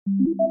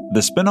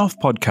The Spin-Off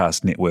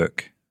Podcast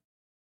Network.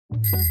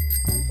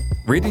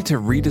 Ready to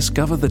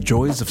rediscover the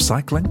joys of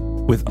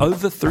cycling? With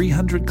over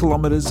 300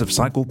 kilometres of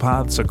cycle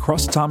paths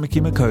across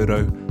Tāmaki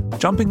Makaurau,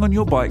 jumping on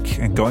your bike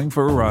and going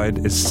for a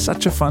ride is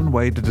such a fun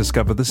way to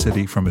discover the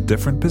city from a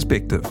different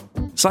perspective.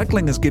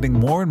 Cycling is getting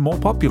more and more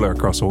popular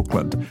across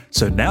Auckland,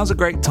 so now's a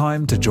great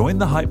time to join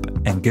the hype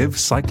and give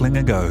cycling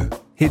a go.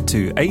 Head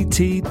to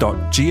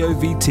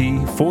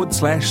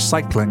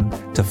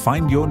at.govt/cycling to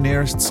find your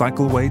nearest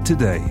cycleway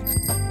today.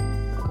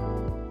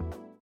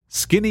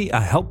 Skinny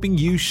are helping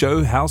you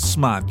show how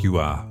smart you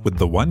are with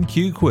the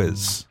 1Q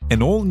quiz,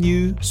 an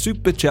all-new,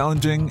 super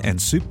challenging and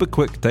super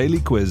quick daily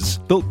quiz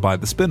built by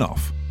the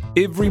Spin-Off.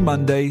 Every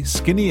Monday,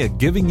 Skinny are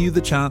giving you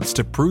the chance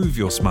to prove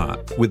you're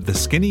smart with the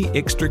Skinny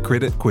Extra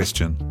Credit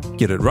question.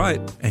 Get it right,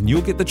 and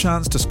you'll get the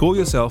chance to score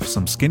yourself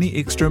some Skinny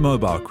Extra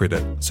mobile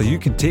credit, so you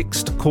can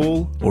text,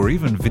 call, or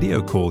even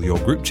video call your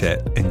group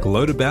chat and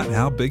gloat about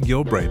how big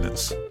your brain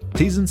is.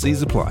 T's and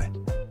C's apply.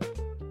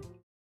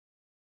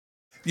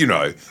 You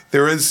know,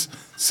 there is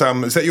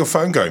some... Is that your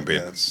phone going,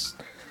 Ben? Yes.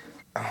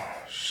 Oh,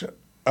 shit.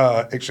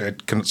 Actually,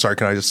 can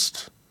I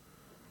just...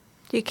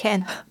 You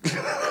can.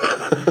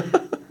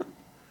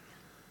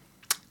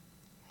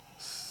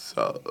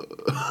 So...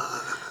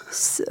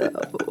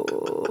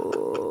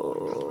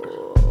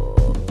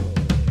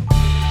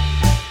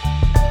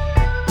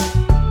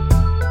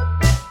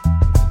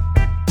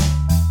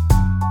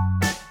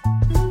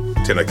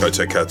 Tēnā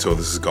koutou katoa,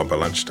 this has Gone by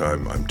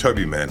Lunchtime. I'm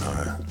Toby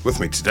Manhire.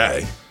 With me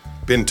today,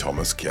 Ben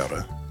Thomas, kia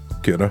ora.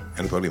 Kia ora.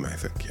 And Willie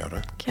Mather, kia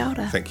ora. Kia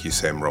ora. Thank you,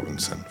 Sam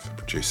Robinson, for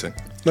producing.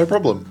 No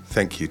problem.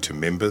 Thank you to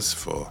members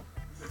for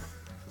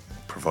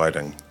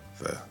providing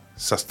the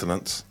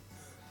sustenance,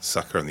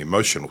 succour and the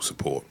emotional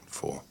support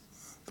for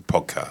the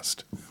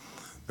podcast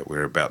that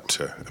we're about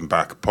to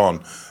embark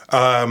upon.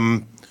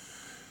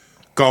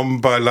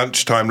 Gone by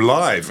Lunchtime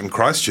live in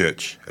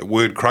Christchurch, at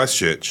Word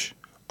Christchurch,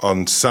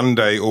 on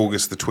Sunday,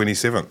 August the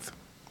 27th.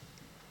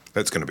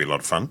 That's going to be a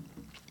lot of fun.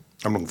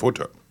 I'm looking forward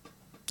to it.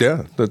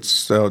 Yeah,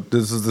 this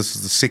is the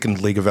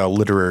second leg of our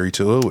literary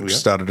tour, which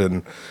started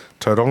in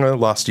Tauranga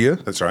last year.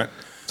 That's right.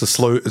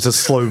 It's a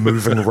slow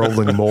moving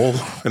rolling mall.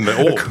 In the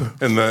orb.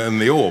 in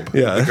the orb.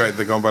 Yeah.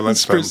 The Gone by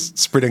Lunchtime.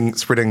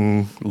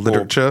 Spreading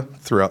literature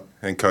throughout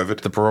and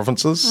COVID. the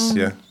provinces.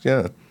 Yeah.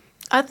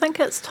 I think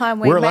it's time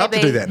We're allowed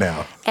to do that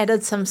now.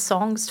 Added some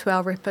songs to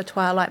our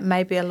repertoire, like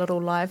maybe a little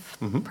live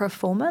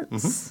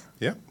performance.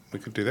 Yeah, we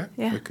could do that.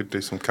 Yeah. We could do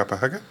some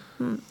kapahaga.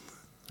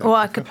 Or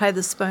I could play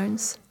the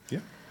spoons. Yeah.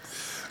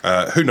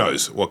 Who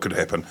knows what could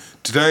happen.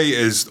 Today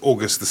is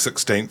August the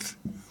 16th.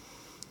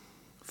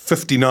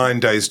 59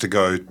 days to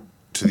go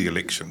to the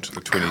election, to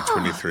the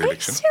 2023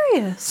 election.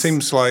 Serious?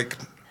 Seems like...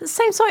 It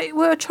seems like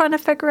we were trying to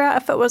figure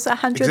out if it was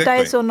 100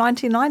 days or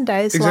 99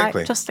 days,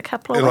 like just a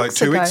couple of weeks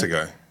ago. Like 2 weeks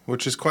ago,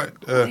 which is quite...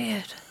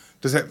 Weird.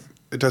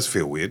 It does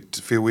feel weird.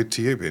 Does it feel weird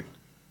to you, Ben?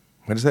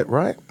 Is that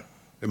right?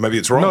 Maybe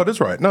it's wrong. No, it is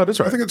right. I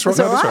think it's right. Is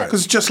it right?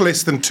 Because it's just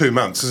less than 2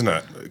 months, isn't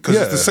it? Because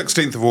it's the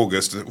 16th of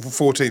August,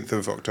 14th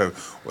of October,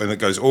 and it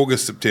goes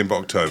August, September,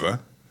 October.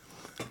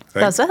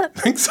 Does it? I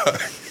think so.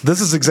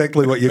 This is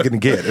exactly what you're going to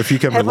get if you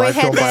come to Have we live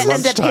had Gone by that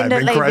Lunchtime in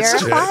independently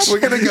Christchurch. verified?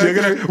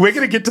 We're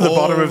going to get to the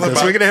bottom of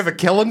this. We're going to have a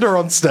calendar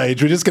on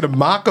stage. We're just going to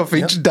mark off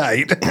each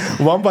date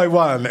one by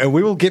one, and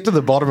we will get to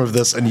the bottom of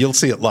this, and you'll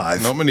see it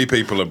live. Not many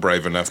people are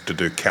brave enough to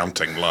do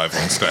counting live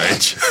on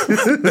stage.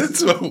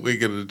 That's what we're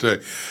going to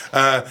do.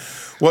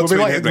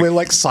 We're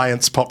like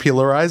science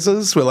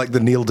popularizers. We're like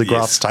the Neil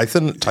deGrasse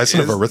Tyson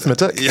of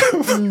arithmetic. Yeah,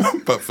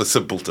 but for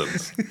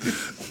simpletons.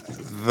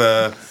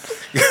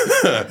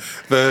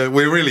 We're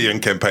really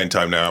in campaign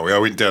time now, aren't we? I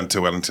went down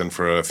to Wellington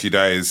for a few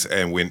days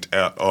and went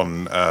out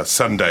on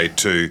Sunday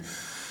to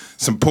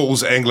St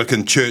Paul's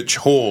Anglican Church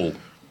Hall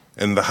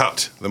in the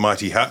Hut, the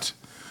mighty Hut,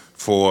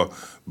 for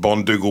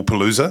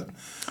Boondogglepalooza,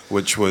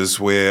 which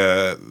was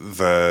where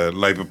the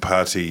Labour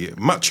Party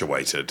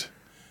much-awaited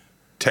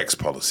tax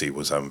policy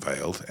was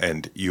unveiled,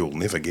 and you'll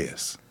never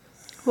guess.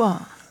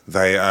 What?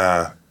 They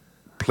are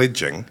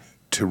pledging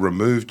to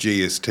remove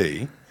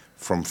GST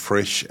from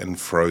fresh and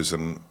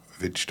frozen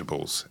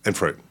vegetables and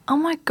fruit. Oh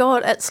my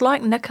God, it's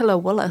like Nicola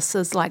Willis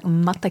is like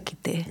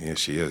matakite. Yeah,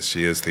 she is.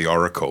 She is the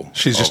oracle.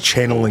 She's just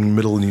channeling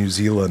Middle New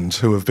Zealand,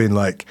 who have been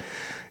like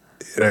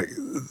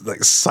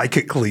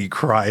psychically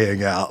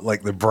crying out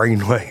like the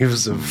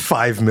brainwaves of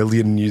 5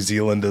 million New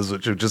Zealanders,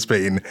 which have just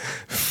been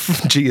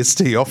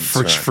GST off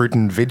fresh fruit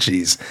and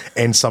veggies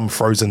and some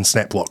frozen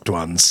snap-locked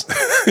ones.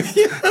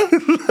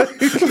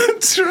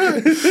 That's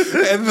right.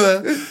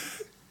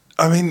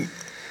 And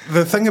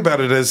the thing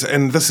about it is,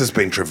 and this has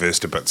been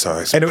traversed a bit,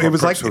 so and it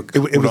was like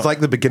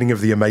the beginning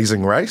of The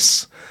Amazing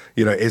Race.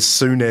 You know, as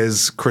soon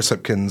as Chris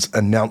Hipkins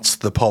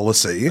announced the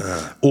policy,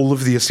 all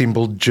of the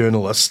assembled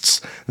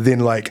journalists then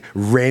like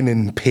ran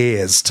in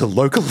pairs to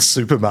local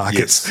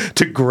supermarkets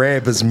to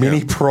grab as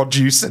many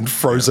produce and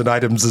frozen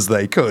items as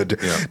they could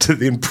to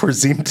then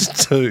present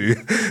to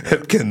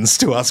Hipkins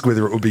to ask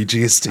whether it would be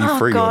GST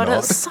free or not. Oh God,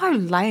 it's so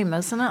lame,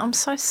 isn't it? I'm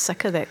so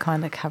sick of that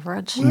kind of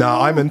coverage.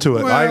 No, I'm into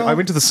it. I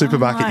went to the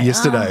supermarket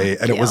yesterday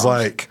and it was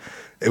like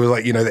it was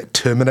like, that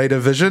Terminator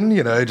vision,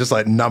 just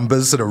like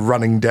numbers sort of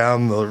running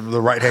down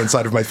the right-hand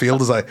side of my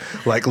field as I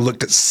like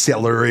looked at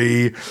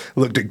celery,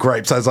 looked at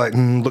grapes. I was like,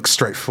 looks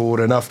straightforward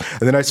enough.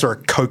 And then I saw a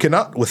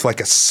coconut with like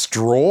a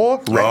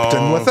straw wrapped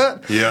in with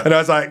it. Yeah. And I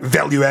was like,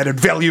 value added,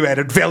 value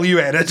added, value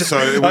added. So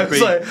it would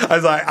I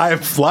was like, I am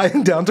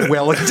flying down to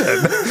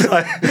Wellington.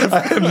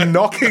 I am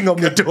knocking on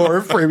the door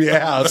of Premier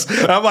House.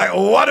 And I'm like,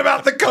 what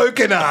about the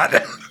coconut?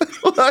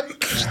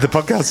 The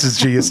podcast is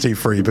GST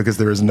free because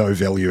there is no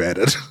value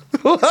added.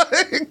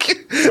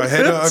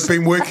 I've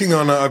been working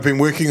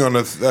on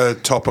a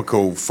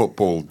topical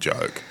football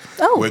joke,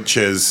 which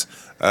is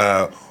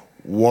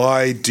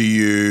why do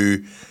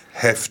you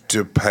have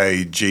to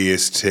pay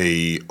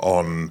GST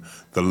on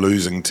the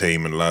losing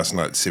team in last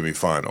night's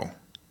semi-final?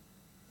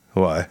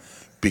 Why?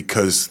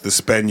 Because the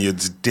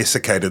Spaniards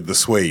desiccated the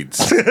Swedes.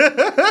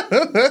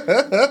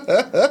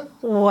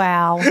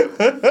 Wow.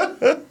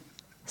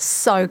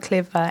 So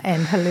clever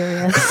and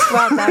hilarious.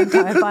 Well done,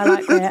 Dave. I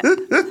like that.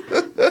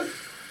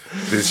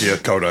 There's your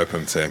cold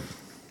open, Sam.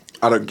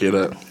 I don't get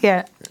it.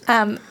 Yeah.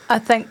 I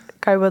think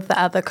go with the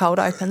other cold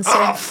open, Sam.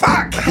 Oh,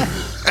 fuck!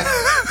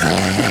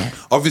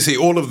 Obviously,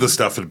 all of the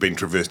stuff had been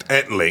traversed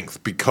at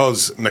length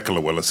because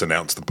Nicola Willis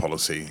announced the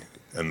policy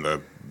in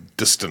the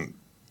distant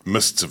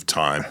mists of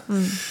time.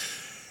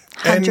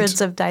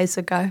 Hundreds of days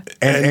ago.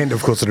 And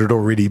of course, it had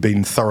already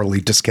been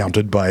thoroughly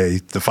discounted by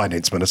the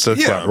finance minister,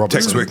 Grant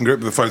Robertson. Tax working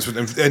group, the finance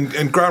minister.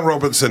 And Grant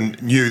Robertson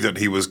knew that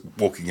he was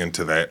walking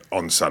into that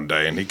on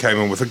Sunday, and he came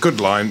in with a good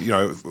line.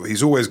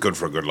 He's always good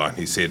for a good line.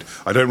 He said,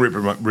 I don't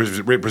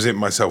represent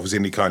myself as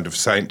any kind of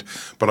saint,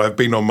 but I've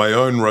been on my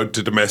own road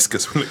to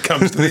Damascus when it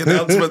comes to the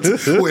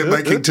announcements we're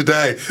making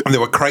today. And there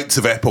were crates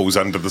of apples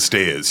under the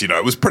stairs.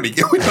 It was pretty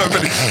good.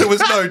 There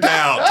was no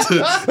doubt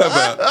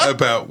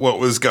about what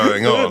was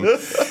going on.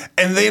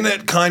 And then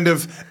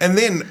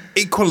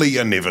equally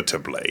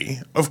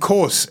inevitably, of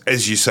course,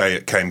 as you say,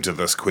 it came to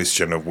this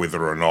question of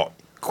whether or not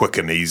quick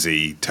and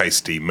easy,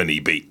 tasty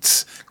mini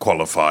beets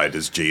qualified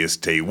as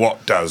GST.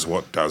 What does,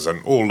 what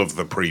doesn't? All of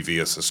the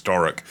previous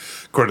historic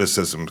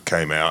criticism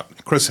came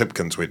out. Chris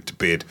Hipkins went to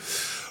bed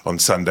on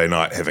Sunday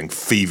night having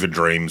fever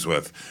dreams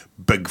with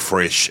big,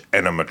 fresh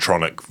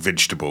animatronic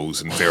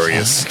vegetables in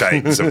various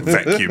states of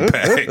vacuum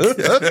pack.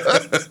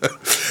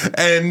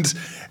 And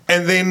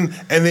then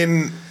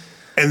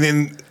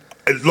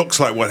it looks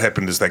like what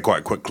happened is they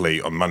quite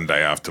quickly on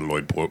Monday after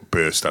Lloyd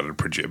Burr started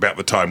about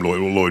the time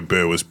Lloyd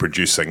Burr was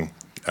producing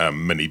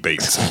mini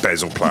beets and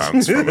basil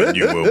plants from a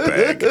New World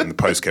bag in the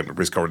post-cabinet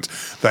press conference,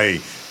 they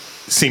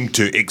seemed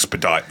to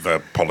expedite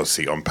the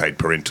policy on paid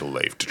parental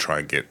leave to try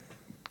and get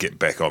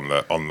back on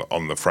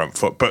the front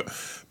foot. But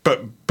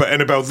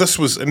Annabelle, this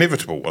was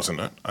inevitable,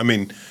 wasn't it? I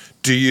mean,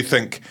 do you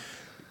think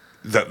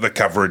that the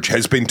coverage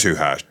has been too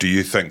harsh? Do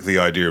you think the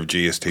idea of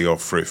GST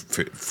off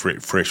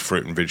fresh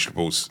fruit and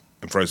vegetables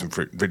and frozen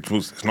fruit and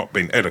vegetables has not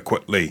been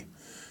adequately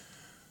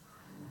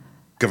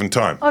given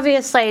time?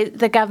 Obviously,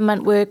 the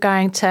government were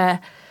going to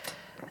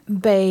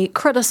be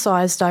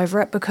criticised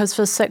over it because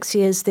for 6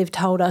 years they've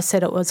told us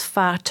that it was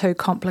far too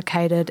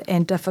complicated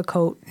and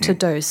difficult to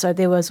do. So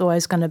there was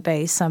always going to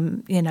be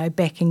some,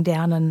 backing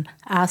down and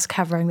ass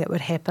covering that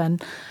would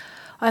happen.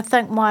 I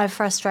think my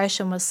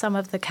frustration with some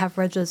of the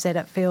coverage is that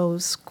it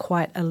feels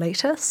quite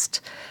elitist.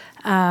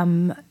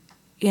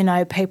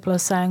 People are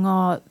saying,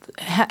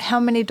 how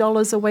many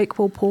dollars a week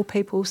will poor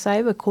people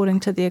save according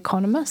to the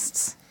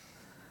economists?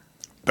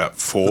 About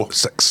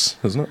 6,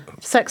 isn't it?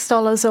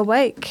 $6 a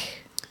week.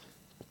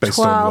 Based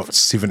 12. on what,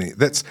 70?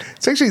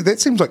 That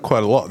seems like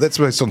quite a lot. That's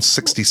based on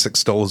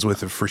 $66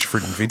 worth of fresh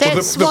fruit and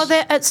vegetables.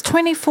 It's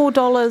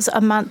 $24 a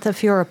month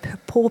if you're a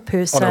poor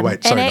person. Oh, no,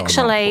 wait, sorry, and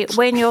actually,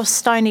 when you're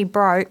stony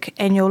broke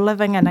and you're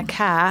living in a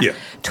car,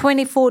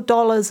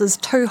 $24 is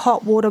 2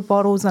 hot water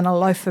bottles and a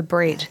loaf of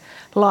bread.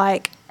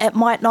 It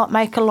might not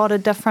make a lot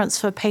of difference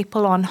for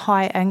people on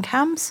high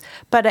incomes,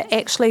 but it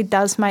actually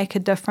does make a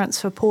difference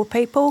for poor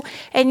people.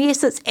 And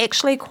yes, it's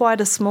actually quite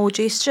a small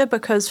gesture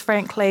because,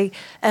 frankly,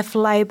 if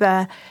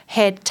Labour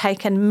had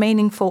taken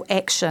meaningful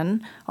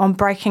action on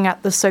breaking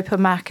up the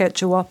supermarket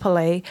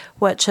duopoly,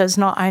 which is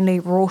not only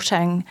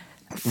rorting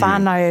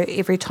whānau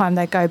every time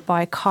they go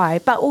by kai,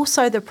 but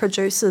also the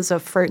producers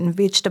of fruit and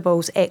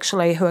vegetables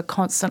actually who are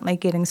constantly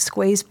getting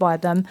squeezed by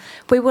them,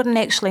 we wouldn't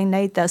actually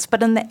need this.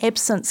 But in the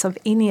absence of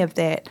any of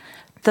that,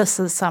 this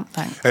is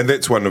something. And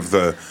that's one of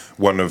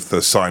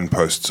the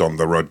signposts on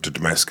the road to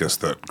Damascus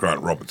that Grant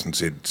Robertson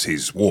said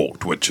he's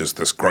walked, which is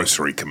this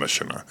grocery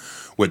commissioner,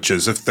 which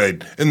is if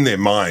they'd, in their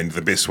mind,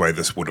 the best way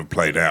this would have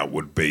played out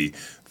would be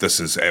this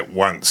is at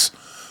once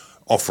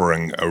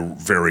offering a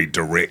very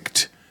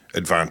direct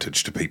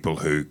advantage to people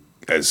who,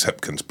 as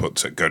Hipkins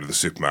puts it, go to the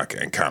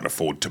supermarket and can't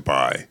afford to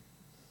buy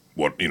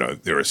what,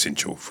 their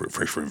essential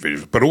fresh fruit and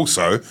vegetables. But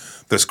also,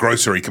 this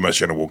grocery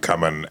commissioner will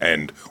come in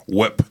and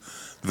whip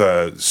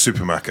the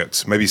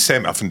supermarkets. Maybe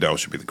Sam Uffindale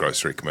should be the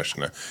grocery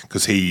commissioner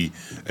because he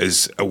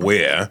is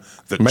aware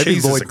that maybe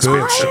cheese Lloyd is expensive.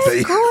 Burr should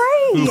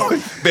be.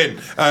 Ben,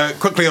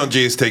 quickly on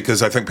GST,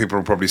 because I think people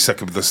are probably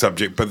sick of the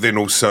subject, but then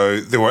also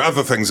there were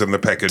other things in the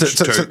package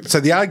too. So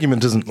the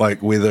argument isn't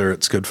like whether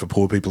it's good for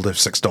poor people to have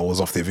 $6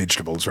 off their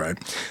vegetables, right?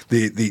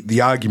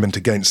 The argument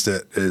against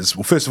it is,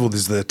 well, first of all,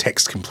 there's the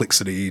tax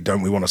complexity.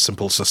 Don't we want a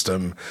simple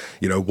system?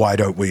 Why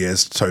don't we,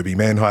 as Toby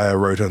Manhire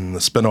wrote in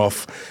the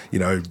spin-off,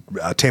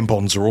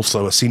 tampons are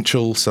also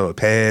essential, so are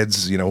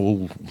pads,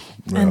 all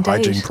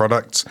hygiene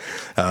products.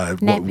 Whack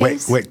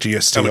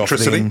GST off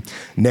them.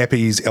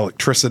 Nappies,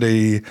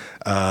 electricity,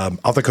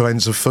 other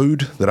kinds of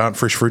food that aren't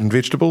fresh fruit and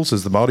vegetables,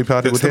 as the Māori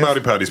Party would have. That's the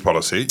Māori Party's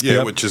policy,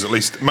 which is at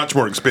least much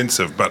more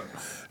expensive, but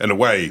in a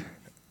way...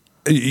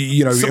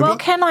 Well,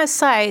 can I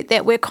say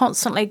that we're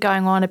constantly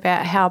going on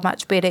about how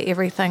much better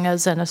everything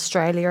is in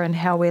Australia and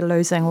how we're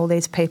losing all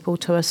these people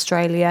to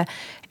Australia.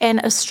 And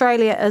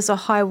Australia is a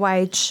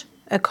high-wage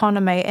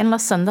economy. And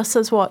listen, this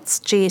is what's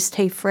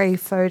GST-free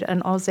food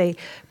in Aussie.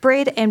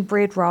 Bread and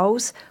bread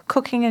rolls,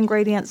 cooking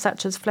ingredients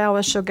such as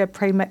flour, sugar,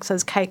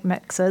 premixes, cake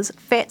mixes,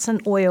 fats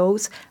and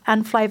oils,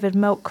 unflavoured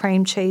milk,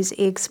 cream, cheese,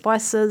 eggs,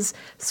 spices,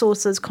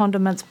 sauces,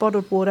 condiments,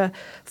 bottled water,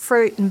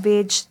 fruit and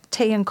veg,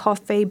 tea and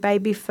coffee,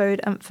 baby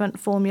food, infant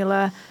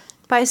formula,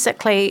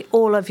 basically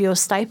all of your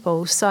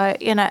staples. So,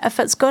 if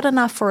it's good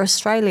enough for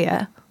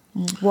Australia,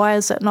 why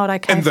is it not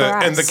okay for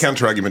us? And the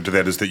counter-argument to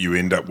that is that you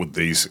end up with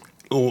these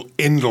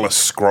endless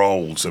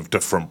scrolls of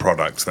different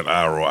products that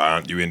are or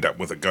aren't. You end up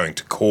with it going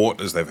to court,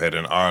 as they've had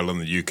in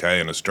Ireland, the UK,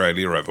 and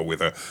Australia, over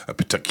whether a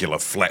particular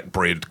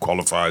flatbread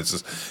qualifies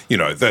as,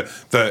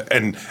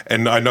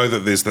 and I know that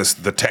there's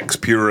the tax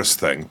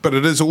purist thing, but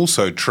it is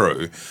also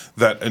true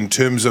that in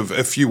terms of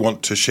if you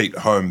want to sheet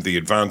home the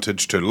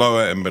advantage to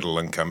lower and middle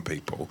income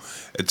people,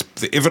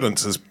 the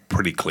evidence is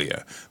pretty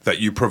clear that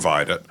you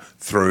provide it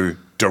through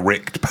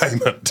direct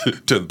payment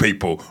to the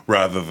people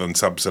rather than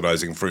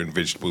subsidising fruit and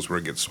vegetables where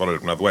it gets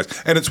swallowed in other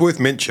ways. And it's worth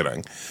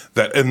mentioning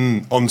that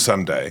on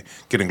Sunday,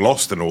 getting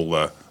lost in all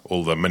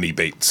the mini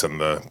beets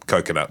and the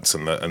coconuts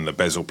and the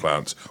basil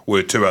plants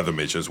were two other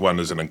measures. One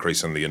is an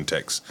increase in the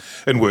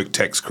in-work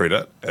tax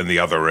credit, and the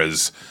other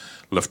is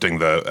lifting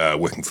the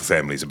Working for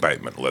Families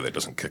abatement, although that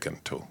doesn't kick in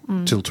till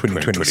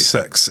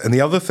 2026. And the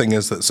other thing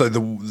is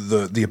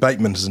that the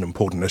abatement is an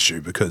important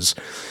issue because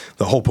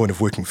the whole point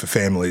of Working for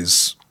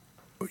Families,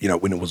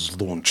 when it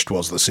was launched,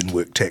 was this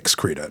in-work tax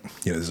credit.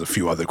 There's a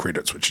few other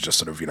credits which are just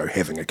sort of,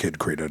 having a kid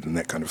credit and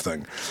that kind of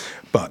thing.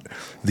 But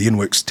the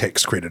in-work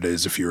tax credit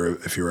is if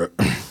you're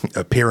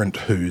a parent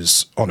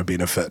who's on a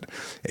benefit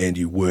and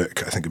you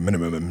work, I think a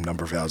minimum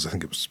number of hours, I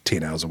think it was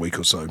 10 hours a week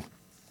or so,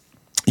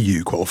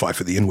 you qualify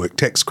for the in-work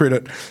tax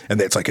credit, and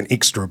that's like an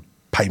extra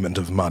payment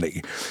of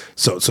money.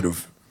 So it's sort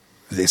of,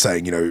 they're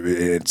saying,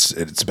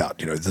 it's about,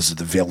 this is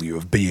the value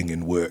of being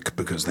in work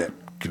because that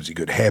gives you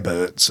good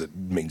habits. It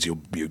means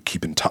you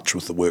keep in touch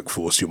with the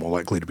workforce. You're more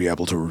likely to be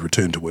able to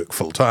return to work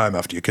full time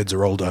after your kids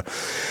are older.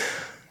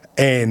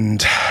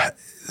 And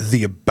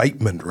the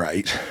abatement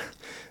rate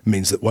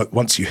means that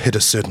once you hit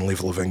a certain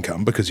level of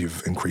income, because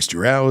you've increased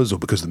your hours or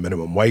because the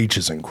minimum wage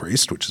has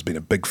increased, which has been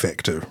a big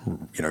factor,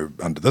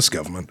 under this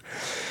government,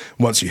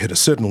 once you hit a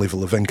certain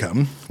level of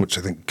income, which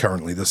I think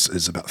currently this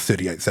is about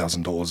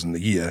 $38,000 in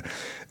the year,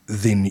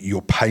 then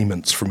your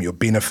payments from your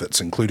benefits,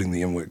 including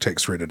the in-work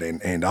tax credit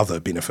and other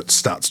benefits,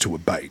 starts to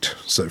abate.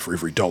 So for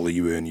every dollar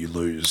you earn, you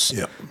lose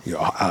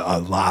a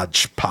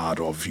large part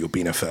of your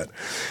benefit.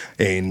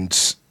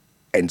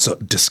 And so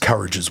it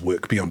discourages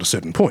work beyond a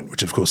certain point,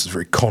 which of course is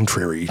very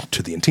contrary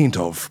to the intent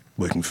of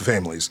Working for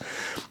Families.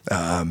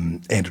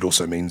 And it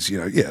also means,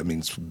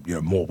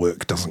 more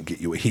work doesn't get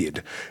you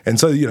ahead. And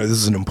so, this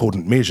is an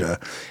important measure.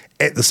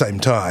 At the same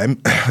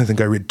time, I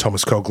think I read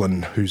Thomas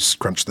Coughlan, who's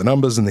crunched the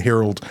numbers in the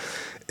Herald.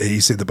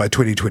 He said that by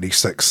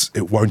 2026,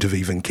 it won't have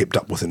even kept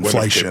up with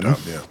inflation.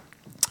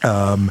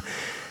 And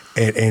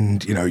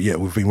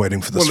we've been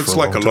waiting for this for a long time. Well, it's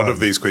like a lot of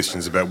these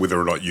questions about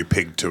whether or not you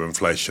peg to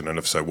inflation, and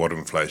if so, what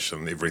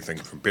inflation, everything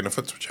from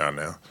benefits, which are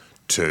now,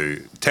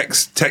 to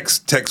tax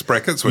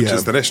brackets, which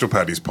is the National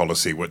Party's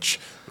policy, which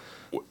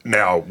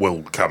now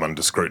will come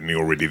under scrutiny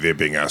already. They're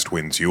being asked,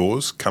 when's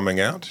yours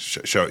coming out?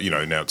 Show,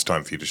 now it's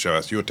time for you to show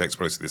us your tax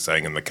policy. They're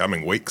saying in the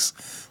coming weeks.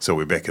 So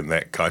we're back in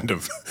that kind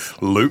of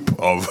loop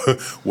of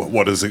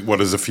what is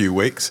a few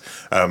weeks.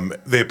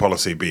 Their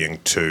policy being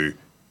to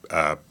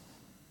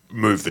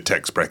move the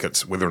tax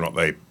brackets, whether or not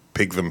they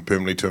peg them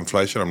permanently to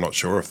inflation. I'm not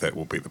sure if that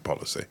will be the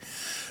policy.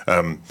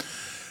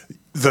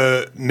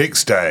 The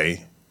next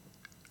day,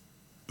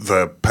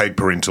 the paid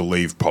parental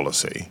leave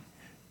policy,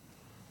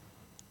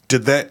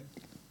 did that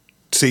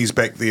seize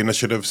back the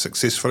initiative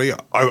successfully?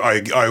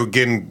 I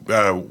again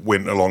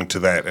went along to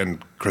that,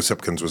 and Chris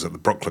Hipkins was at the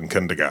Brooklyn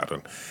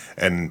kindergarten,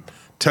 and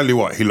tell you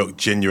what, he looked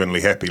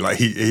genuinely happy. Like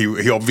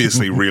he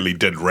obviously really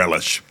did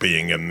relish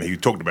being in. He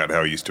talked about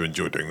how he used to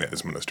enjoy doing that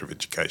as Minister of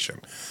Education.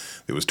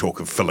 There was talk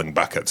of filling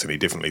buckets, and he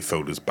definitely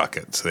filled his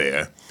buckets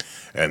there.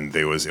 And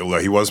there was, although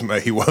he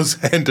was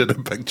handed a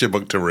picture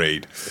book to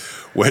read,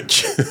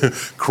 which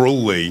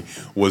cruelly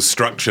was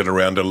structured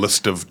around a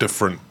list of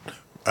different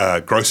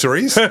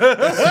groceries. Page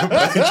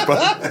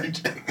by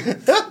page.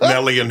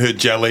 Nellie and her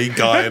jelly,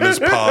 Guy and his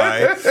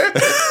pie.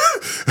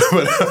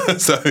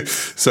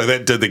 So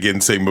that did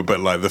again seem a bit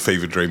like the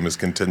fever dream is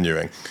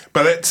continuing.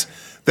 But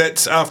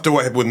that's after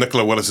what happened with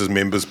Nicola Willis's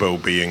members' bill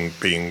being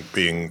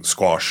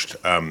squashed.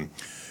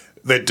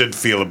 That did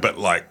feel a bit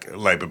like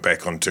Labour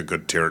back onto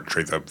good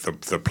territory.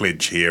 The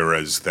pledge here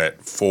is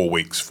that 4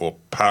 weeks for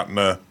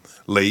partner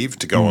leave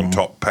to go on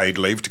top, paid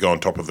leave to go on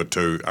top of the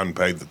 2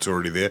 unpaid that's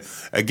already there.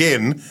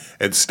 Again,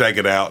 it's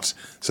staggered out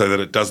so that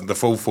it doesn't. The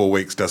full 4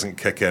 weeks doesn't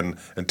kick in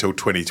until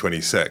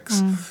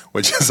 2026,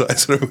 which is like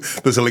sort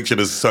of, this election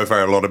is so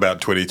far a lot about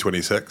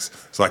 2026.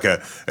 It's like a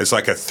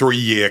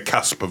 3-year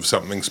cusp of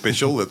something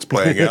special that's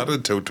playing out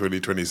until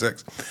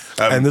 2026.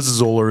 And this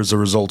is all as a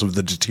result of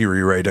the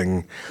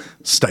deteriorating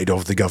state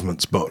of the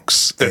government's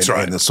books. That's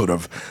right. And the sort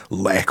of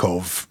lack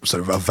of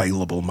sort of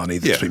available money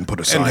that's been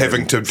put aside. And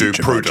having to do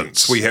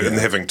budgets. prudence. And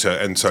having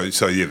to, and so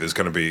there's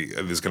going to be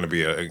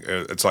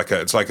it's like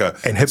a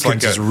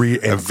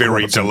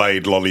very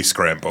delayed lolly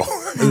scramble.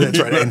 That's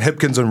right. And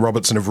Hipkins and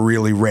Robertson have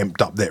really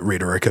ramped up that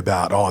rhetoric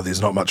about,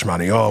 there's not much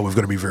money. We've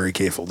got to be very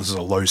careful. This is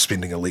a low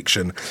spending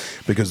election,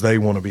 because they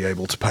want to be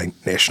able to paint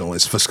National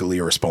as fiscally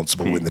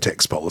irresponsible when the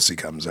tax policy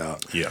comes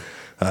out. Yeah.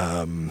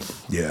 And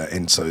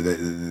so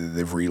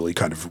they've really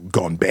kind of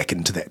gone back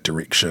into that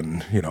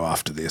direction,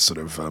 after their sort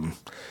of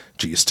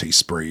GST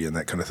spree and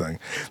that kind of thing.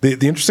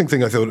 The interesting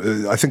thing I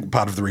think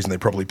part of the reason they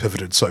probably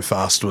pivoted so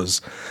fast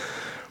was,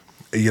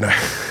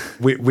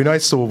 when I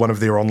saw one of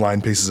their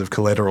online pieces of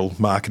collateral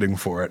marketing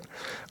for it,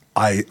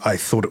 I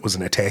thought it was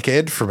an attack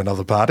ad from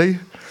another party.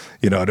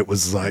 And it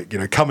was like,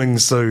 coming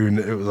soon.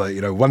 It was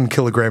like, 1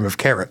 kilogram of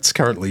carrots,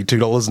 currently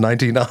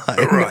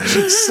 $2.99. Right.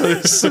 So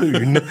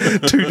soon,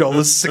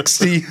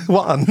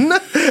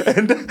 $2.61.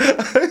 And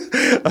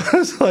I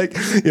was like,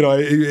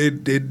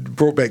 it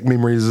brought back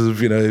memories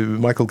of,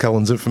 Michael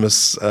Cullen's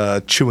infamous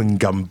chewing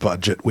gum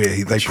budget,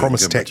 where they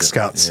promised tax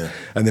cuts,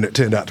 and then it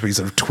turned out to be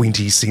sort of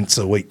 20 cents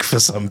a week for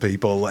some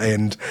people.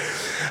 And,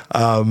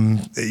 I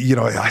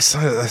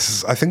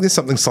think there's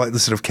something slightly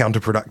sort of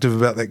counterproductive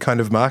about that kind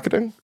of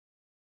marketing.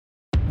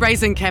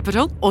 Raising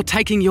capital or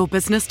taking your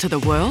business to the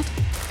world?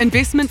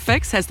 Investment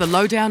Fix has the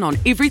lowdown on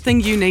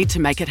everything you need to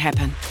make it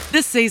happen.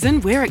 This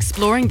season, we're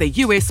exploring the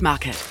US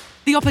market,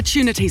 the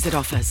opportunities it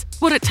offers,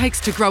 what it takes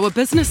to grow a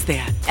business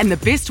there, and the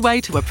best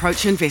way to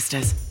approach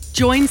investors.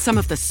 Join some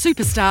of the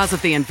superstars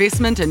of the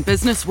investment and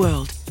business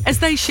world as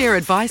they share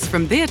advice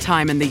from their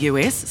time in the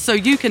US so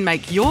you can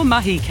make your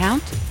mahi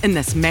count in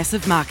this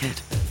massive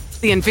market.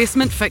 The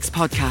Investment Fix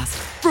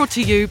podcast, brought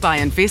to you by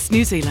Invest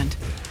New Zealand.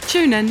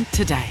 Tune in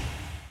today.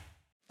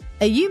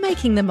 Are you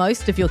making the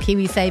most of your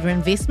KiwiSaver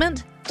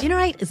investment?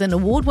 Generate is an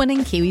award-winning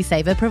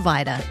KiwiSaver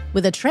provider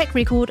with a track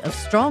record of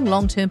strong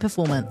long-term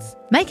performance.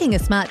 Making a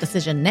smart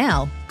decision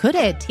now could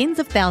add tens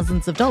of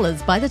thousands of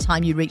dollars by the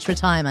time you reach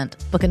retirement.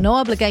 Book a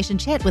no-obligation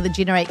chat with a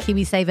Generate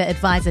KiwiSaver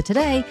advisor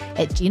today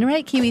at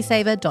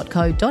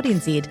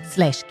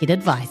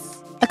generatekiwisaver.co.nz/get-advice.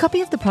 A copy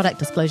of the product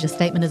disclosure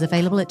statement is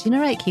available at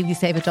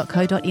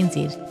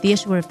generatekiwisaver.co.nz. The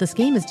issuer of the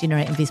scheme is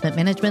Generate Investment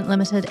Management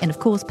Limited, and of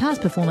course,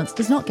 past performance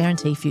does not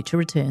guarantee future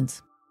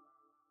returns.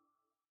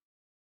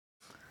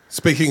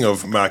 Speaking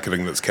of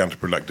marketing that's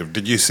counterproductive,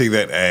 did you see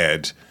that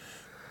ad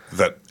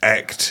that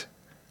ACT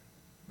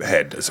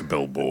had as a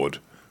billboard,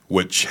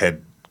 which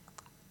had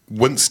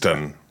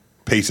Winston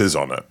Peters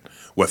on it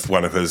with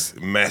one of his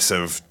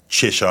massive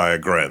Cheshire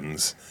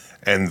grins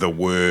and the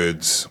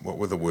words, what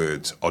were the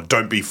words?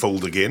 Don't be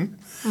fooled again.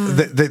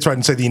 That's right.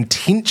 And so the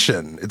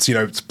intention,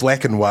 it's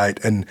black and white,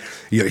 and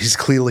he's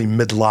clearly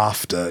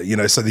mid-laughter.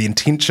 So the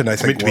intention, I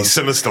think, meant to be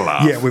sinister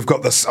laugh. Yeah, we've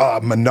got this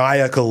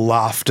maniacal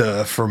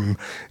laughter from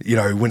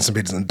Winston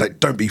Peterson.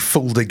 Don't be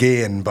fooled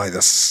again by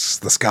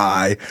this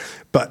guy.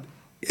 But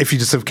if you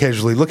just sort of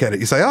casually look at it,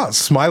 you say,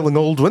 smiling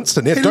old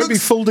Winston. Yeah, don't be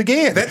fooled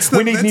again.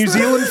 We need New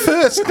Zealand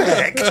first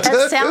back.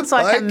 It sounds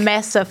like a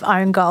massive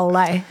own goal,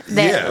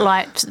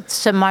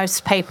 to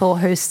most people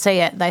who see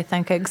it, they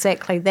think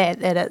exactly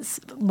that it's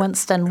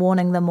Winston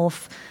warning them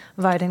off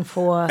voting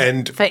for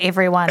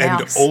everyone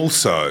else. And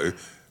also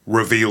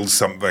reveals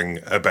something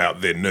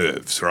about their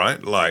nerves,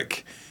 right?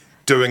 Like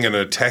doing an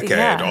attack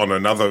ad on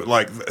another,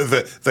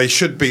 they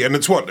should be, and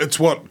it's what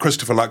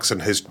Christopher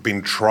Luxon has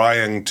been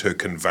trying to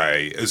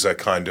convey is a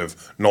kind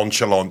of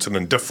nonchalance and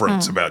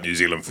indifference about New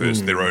Zealand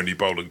First. They're only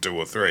polling 2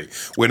 or 3.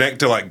 When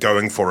ACT are like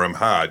going for him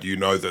hard,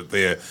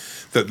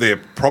 that they're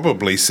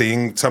probably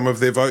seeing some of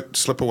their vote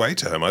slip away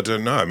to him. I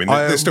don't know. I mean,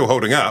 they're still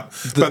holding up,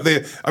 but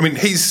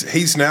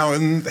he's now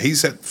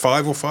he's at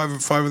 5 or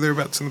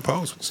thereabouts in the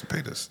polls. Winston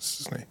Peters,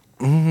 isn't he?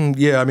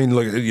 Yeah, I mean,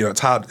 look,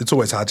 it's hard. It's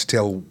always hard to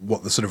tell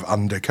what the sort of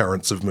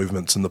undercurrents of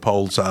movements in the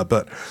polls are.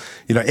 But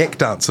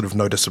ACT aren't sort of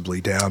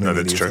noticibly down in any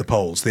of the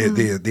polls.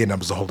 Their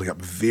numbers are holding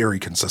up very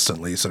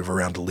consistently, sort of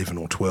around 11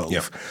 or 12.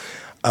 Yep.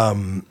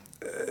 I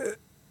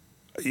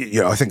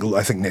think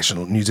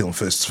New Zealand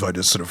First's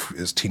voters sort of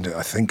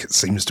I think it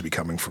seems to be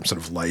coming from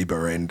sort of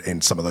Labour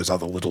and some of those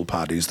other little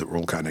parties that were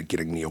all kind of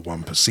getting near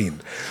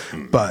 1%.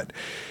 But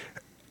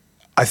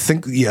I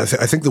think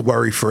the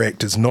worry for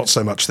ACT is not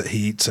so much that he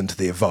eats into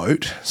their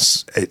vote.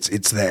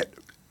 It's that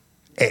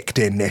ACT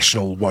and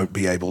National won't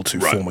be able to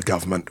form a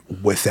government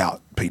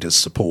without Peter's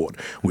support,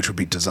 which would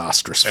be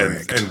disastrous for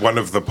ACT. And one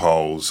of the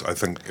polls, I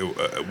think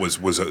it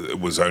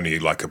was only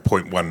like a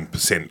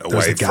 0.1% away.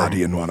 There's the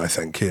Guardian one, I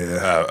think,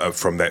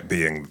 from that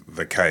being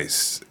the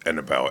case,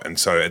 Annabelle. And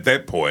so at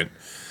that point,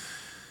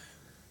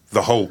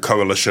 the whole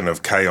coalition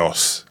of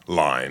chaos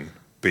line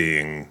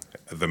being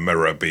the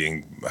mirror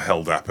being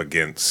held up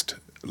against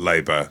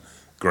Labour,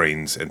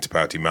 Greens, and Te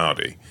Pāti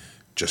Māori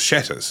just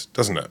shatters,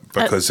 doesn't it?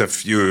 Because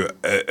if your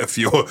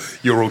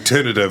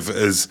alternative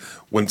is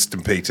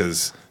Winston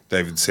Peters,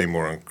 David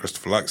Seymour, and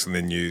Christopher Luxon,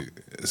 then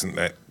isn't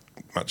that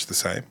much the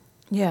same?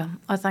 Yeah,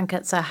 I think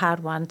it's a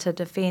hard one to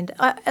defend.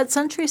 It's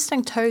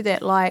interesting too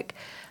that like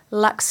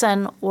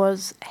Luxon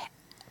was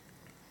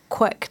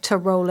quick to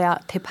rule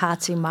out Te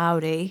Pāti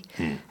Māori,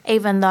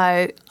 even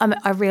though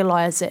I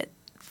realise that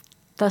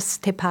this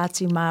Te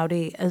Pāti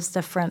Māori is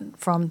different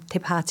from Te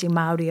Pāti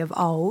Māori of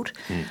old.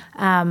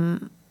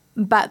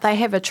 But they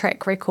have a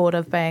track record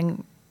of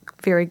being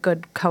very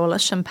good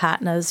coalition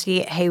partners,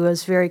 yet he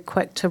was very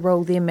quick to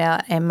rule them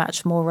out and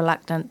much more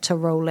reluctant to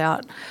rule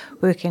out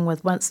working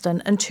with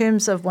Winston. In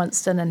terms of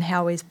Winston and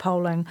how he's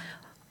polling,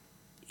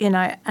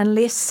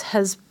 unless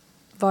his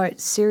vote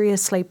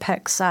seriously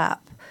picks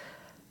up,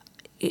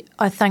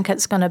 I think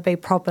it's going to be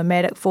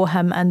problematic for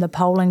him in the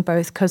polling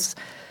booth because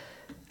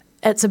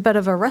it's a bit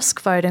of a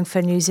risk voting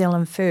for New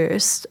Zealand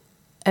First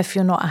if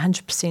you're not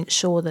 100%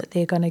 sure that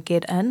they're going to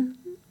get in.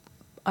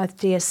 I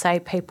dare say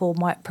people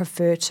might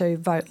prefer to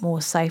vote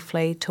more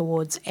safely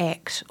towards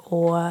ACT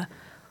or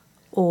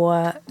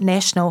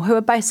National, who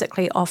are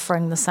basically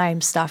offering the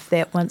same stuff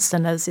that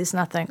Winston is. There's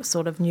nothing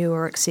sort of new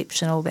or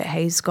exceptional that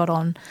he's got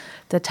on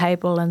the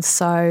table. And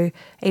so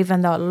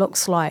even though it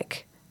looks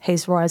like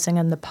he's rising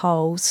in the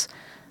polls,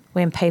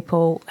 when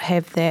people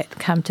have that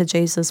come to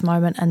Jesus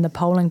moment in the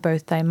polling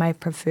booth, they may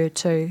prefer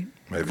to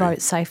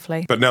vote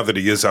safely. But now that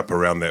he is up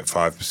around that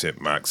 5%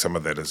 mark, some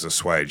of that is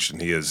assuaged,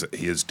 and he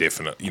is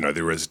definite.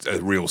 There is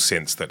a real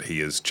sense that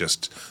he is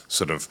just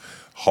sort of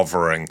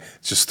hovering,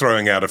 just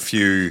throwing out a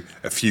few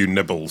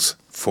nibbles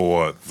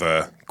for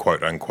the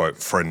quote unquote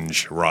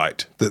fringe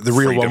right. The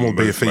real one will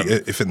be if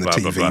in the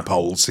TV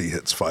polls he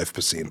hits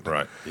 5%.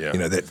 Right. Yeah.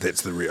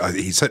 That's the real.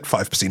 He's hit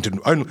 5%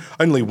 in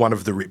only one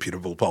of the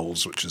reputable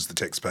polls, which is the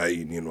Taxpayer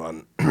Union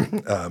one.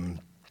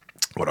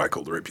 What I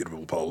call the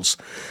reputable polls.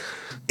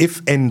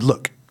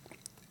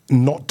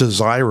 Not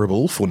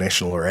desirable for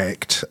National or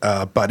ACT,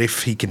 but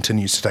if he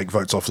continues to take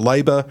votes off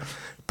Labour,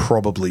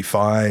 probably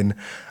fine.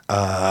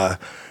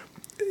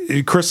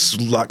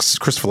 Christopher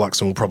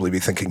Luxon will probably be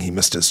thinking he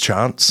missed his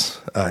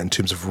chance in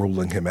terms of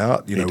ruling him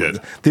out. He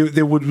did.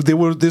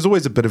 There's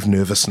always a bit of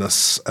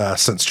nervousness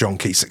since John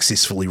Key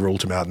successfully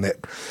ruled him out, and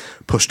that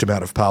pushed him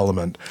out of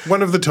Parliament.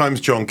 One of the times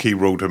John Key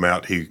ruled him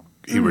out, he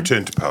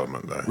returned to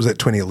Parliament, though. Was that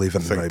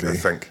 2011, maybe? I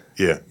think,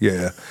 yeah.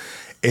 Yeah.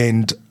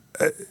 And,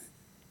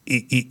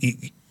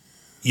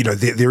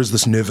 there is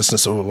this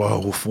nervousness of,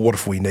 what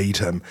if we need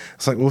him?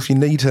 It's like, well, if you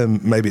need him,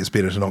 maybe it's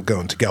better to not go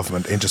into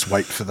government and just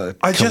wait for the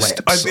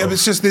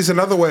collapse. There's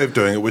another way of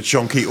doing it, which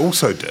John Key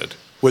also did,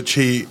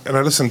 and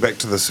I listened back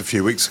to this a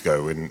few weeks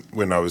ago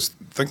when I was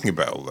thinking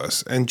about all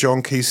this, and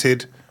John Key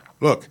said,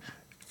 look,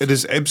 it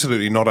is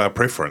absolutely not our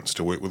preference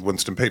to work with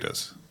Winston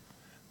Peters.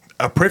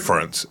 Our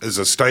preference is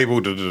a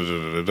stable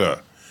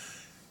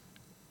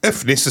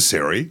If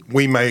necessary,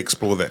 we may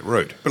explore that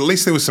route. But at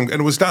least there was some,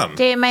 and it was done.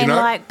 Do you mean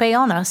be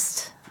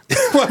honest?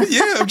 Well,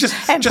 yeah, I'm just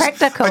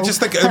practical. I just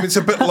think it's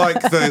a bit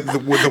like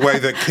the way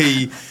that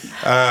Key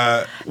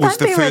was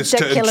the first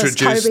to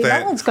introduce Toby.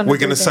 that we're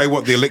going to say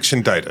what the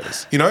election date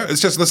is. It's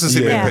just this is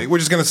MMP. We're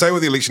just going to say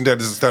what the election date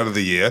is at the start of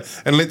the year,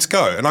 and let's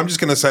go. And I'm just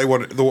going to say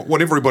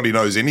what everybody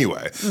knows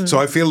anyway. So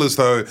I feel as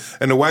though,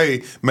 in a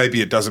way, maybe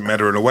it doesn't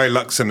matter. In a way,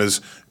 Luxon is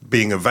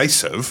being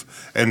evasive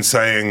and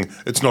saying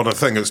it's not a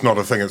thing, it's not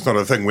a thing, it's not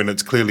a thing when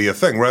it's clearly a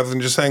thing, rather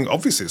than just saying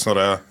obviously it's not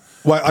our.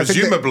 Well,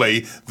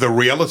 presumably, the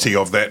reality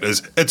of that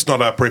is it's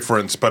not our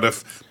preference, but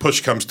if push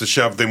comes to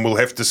shove, then we'll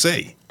have to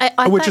see.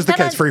 Which is the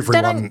case for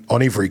everyone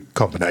on every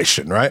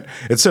combination, right?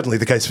 It's certainly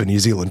the case for New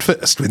Zealand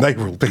First when they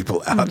rule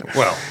people out.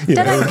 Well, in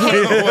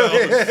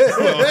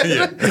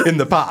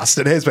the past,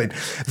 it has been.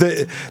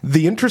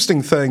 The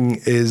interesting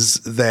thing is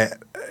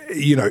that,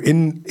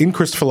 in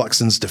Christopher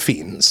Luxon's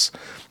defence,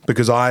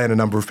 because I and a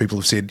number of people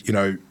have said,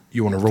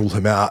 you want to rule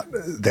him out,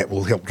 that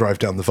will help drive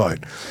down the vote.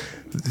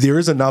 There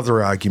is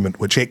another argument,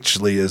 which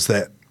actually is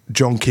that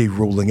John Key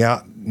ruling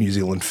out New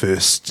Zealand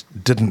First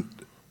didn't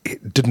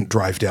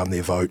drive down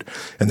their vote,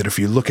 and that if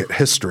you look at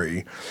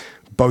history,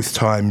 both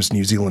times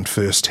New Zealand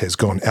First has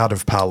gone out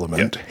of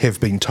Parliament have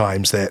been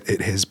times that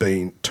it has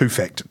been two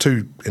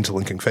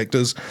interlinking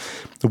factors.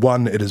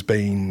 One, it has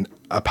been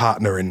a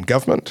partner in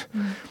government,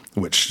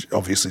 which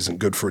obviously isn't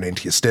good for an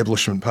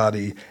anti-establishment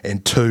party,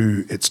 and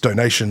two, its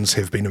donations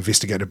have been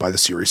investigated by the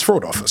Serious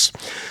Fraud Office.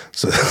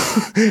 So,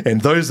 and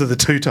those are the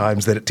two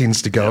times that it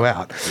tends to go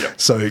out.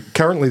 So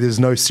currently there's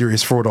no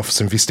Serious Fraud Office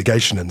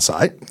investigation in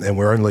sight, and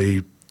we're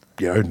only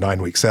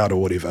 9 weeks out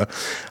or whatever.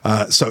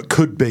 So it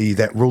could be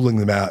that ruling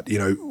them out,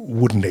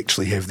 wouldn't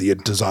actually have the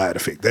desired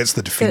effect. That's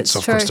the defence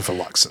of true. Christopher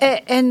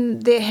Luxon.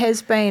 And there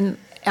has been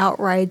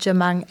outrage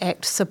among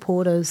ACT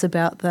supporters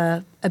about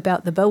the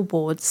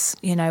billboards.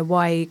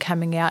 Why are you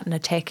coming out and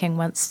attacking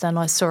Winston?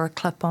 I saw a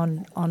clip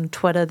on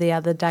Twitter the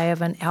other day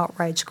of an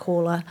outrage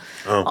caller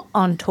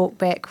on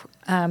Talkback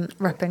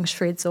ripping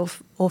shreds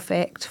off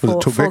ACT for Was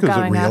it Talkback or was it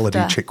going reality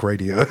after. check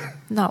radio?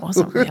 No, it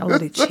wasn't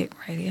reality check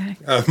radio.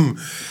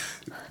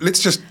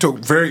 Let's just talk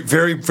very,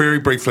 very, very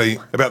briefly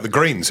about the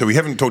Greens, who we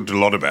haven't talked a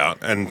lot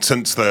about. And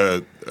since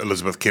the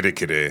Elizabeth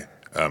Kerekere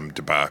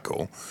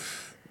debacle,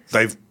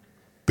 they've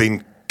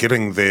been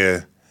getting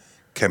their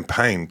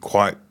campaign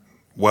quite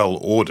well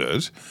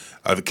ordered.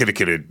 The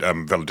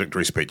Kerekere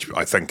valedictory speech,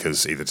 I think,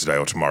 is either today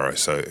or tomorrow,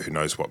 so who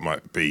knows what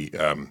might be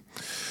pulled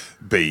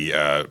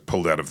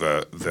out of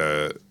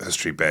the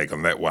history bag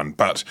on that one.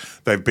 But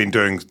they've been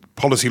doing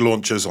policy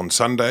launches on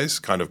Sundays,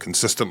 kind of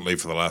consistently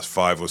for the last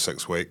 5 or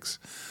 6 weeks.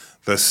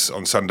 This,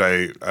 on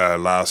Sunday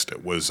last,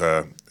 it was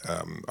a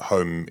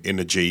home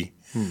energy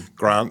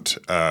grant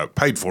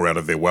paid for out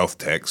of their wealth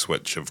tax,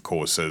 which, of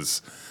course,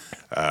 is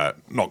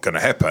not going to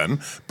happen.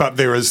 But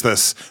there is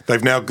this. They're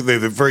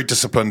very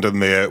disciplined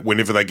in there.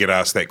 Whenever they get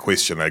asked that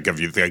question, they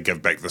give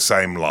back the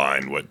same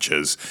line, which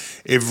is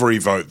every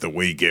vote that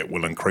we get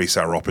will increase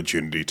our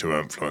opportunity to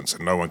influence,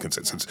 and no one can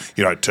say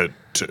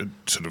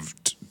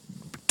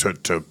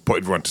to put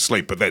everyone to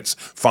sleep, but that's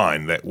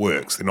fine. That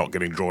works. They're not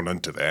getting drawn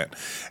into that,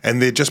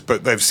 and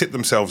but they've set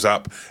themselves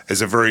up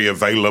as a very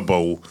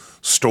available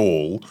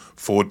stall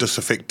for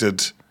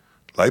disaffected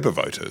Labour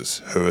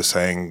voters who are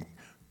saying,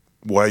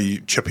 "Why are you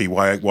chippy?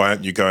 Why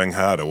aren't you going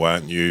harder? Why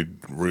aren't you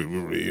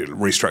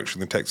restructuring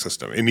the tax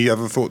system?" Any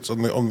other thoughts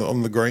on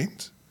the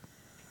Greens?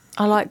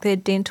 I like their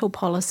dental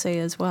policy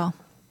as well.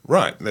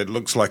 Right, that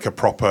looks like a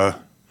proper,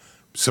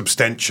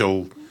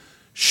 substantial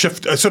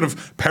shift, a sort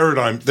of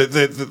paradigm.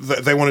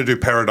 They want to do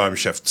paradigm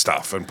shift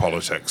stuff in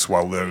politics,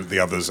 while the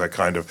others are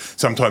kind of.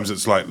 Sometimes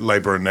it's like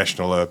Labour and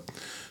National are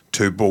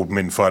two bald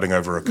men fighting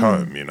over a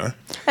comb,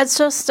 It's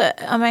just,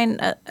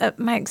 it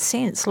makes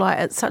sense. Like,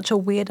 it's such a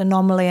weird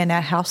anomaly in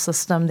our health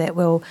system that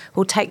we'll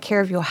take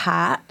care of your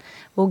heart,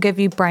 we'll give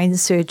you brain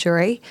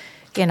surgery,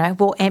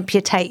 we'll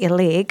amputate your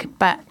leg,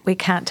 but we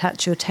can't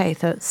touch your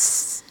teeth.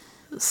 It's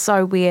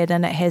so weird,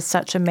 and it has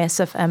such a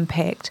massive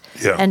impact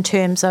in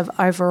terms of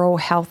overall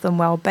health and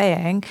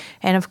well-being.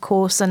 And, of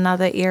course,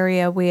 another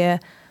area where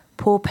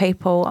poor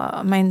people,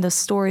 the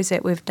stories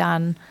that we've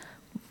done,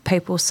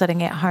 people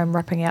sitting at home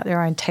ripping out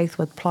their own teeth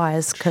with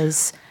pliers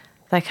because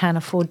they can't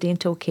afford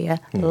dental care,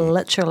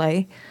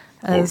 literally,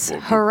 is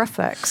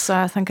horrific. So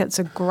I think it's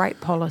a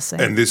great policy.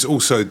 And there's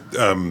also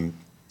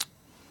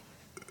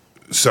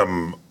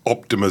some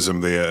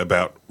optimism there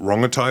about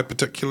Rongotai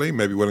particularly,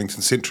 maybe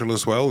Wellington Central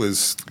as well.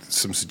 There's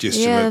some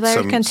suggestion that they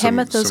reckon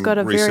Tamitha's got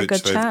a very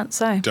good chance,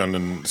 done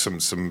in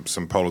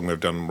some polling they've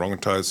done in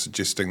Rongotai is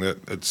suggesting that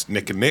it's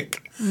neck and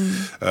neck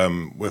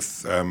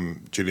with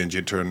Julian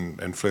Genter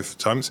and Fleur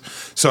Times.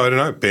 So I don't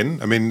know,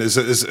 Ben. Is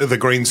the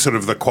Greens sort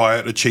of the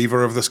quiet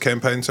achiever of this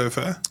campaign so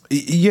far?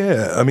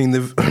 Yeah,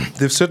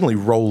 they've certainly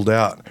rolled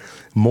out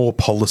more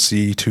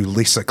policy to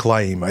less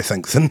acclaim, I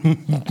think,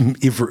 than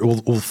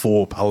all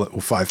 4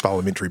 or 5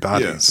 parliamentary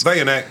parties. Yeah.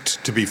 They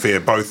enact, to be fair,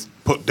 both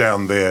put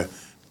down their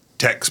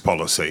tax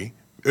policy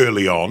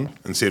early on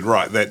and said,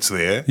 right, that's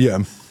there.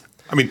 Yeah.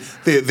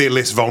 They're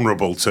less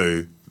vulnerable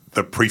to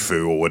the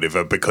prefu or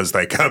whatever because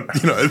they can't.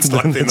 It's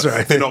like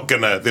they're not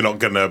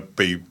gonna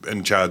be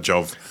in charge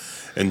of.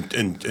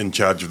 In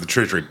charge of the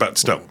Treasury, but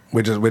still,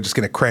 we're just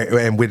going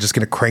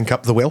to crank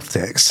up the wealth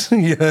tax,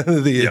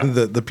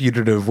 the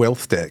putative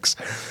wealth tax.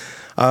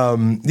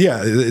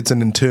 It's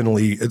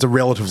a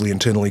relatively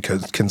internally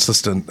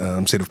consistent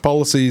set of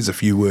policies.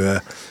 If you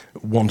were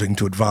wanting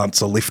to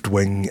advance a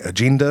left-wing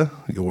agenda,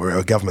 or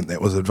a government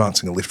that was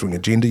advancing a left-wing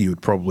agenda, you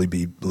would probably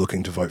be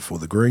looking to vote for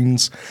the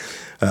Greens.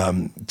 Te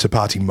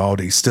Pāti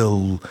Māori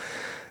still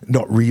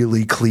not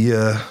really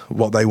clear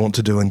what they want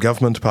to do in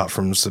government, apart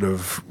from sort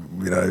of,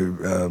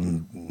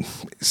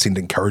 send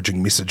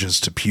encouraging messages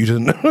to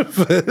Putin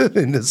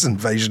in his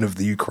invasion of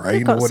the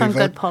Ukraine or whatever. They've got some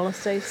good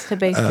policies, to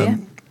be fair.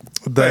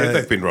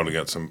 They've been rolling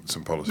out some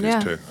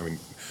policies too.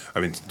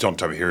 John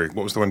Tamahiri,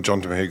 what was the one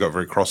John Tamahiri got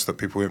very cross that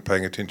people weren't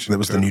paying attention to? That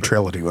was the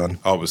neutrality one.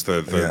 Oh, it was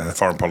the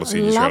foreign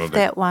policy neutrality. Love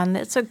that one.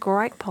 It's a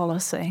great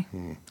policy.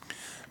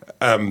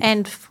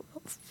 And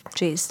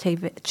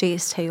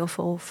GST off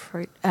all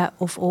fruit,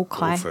 off all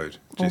kai. All food.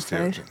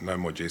 GST, no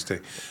more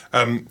GST.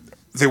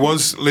 There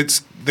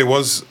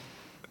was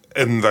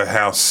in the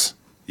House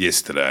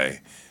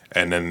yesterday,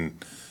 and in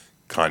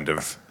kind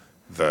of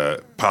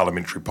the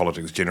parliamentary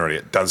politics generally,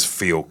 it does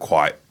feel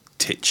quite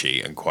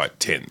tetchy and quite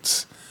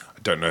tense. I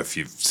don't know if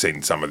you've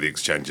seen some of the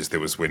exchanges. There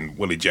was when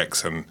Willie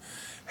Jackson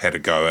had a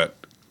go at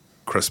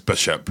Chris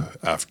Bishop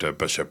after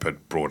Bishop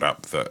had brought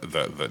up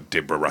the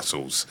Deborah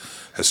Russell's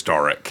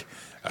historic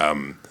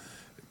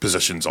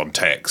positions on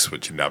tax,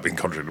 which have now been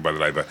contradicted by the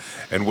Labour.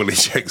 And Willie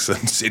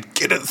Jackson said,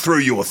 "Get it through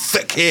your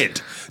thick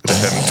head," to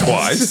him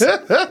twice.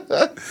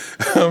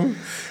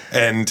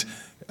 And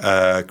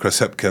Chris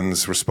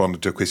Hipkins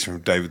responded to a question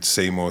from David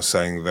Seymour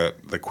saying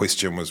that the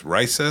question was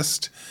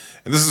racist.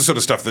 And this is the sort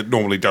of stuff that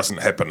normally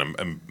doesn't happen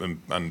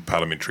in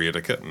parliamentary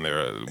etiquette, and there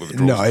are withdrawals.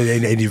 No,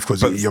 and of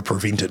course you're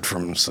prevented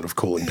from sort of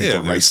calling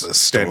people racist.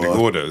 Standing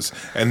orders.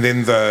 And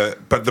then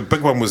the big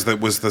one was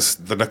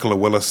the Nicola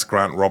Willis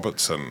Grant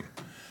Robertson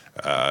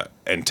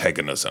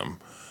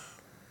antagonism,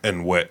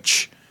 in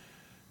which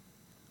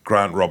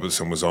Grant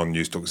Robertson was on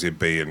News Talk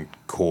ZB and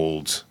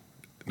called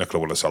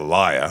Nicola Willis a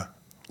liar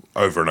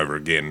over and over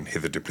again.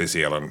 Heather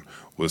Duplessis Allen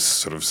was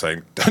sort of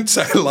saying, "Don't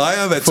say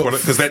liar."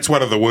 Because that's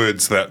one of the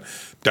words that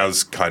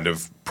does kind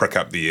of prick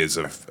up the ears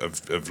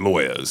of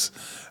lawyers.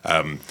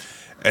 And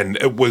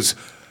it was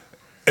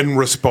in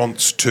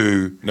response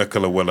to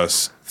Nicola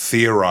Willis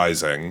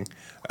theorising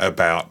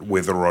about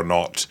whether or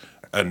not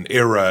an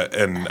error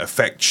in a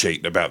fact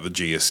sheet about the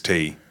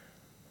GST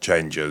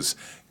changes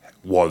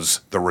was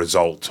the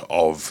result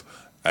of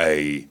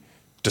a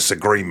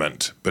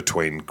disagreement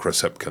between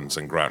Chris Hipkins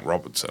and Grant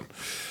Robertson.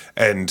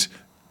 And,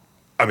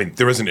 I mean,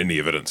 there isn't any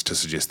evidence to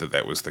suggest that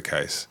that was the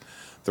case.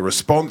 The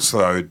response,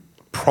 though,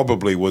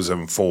 probably was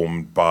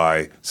informed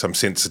by some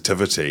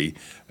sensitivity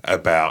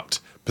about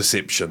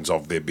perceptions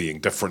of there being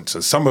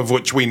differences, some of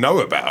which we know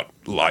about,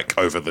 like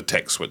over the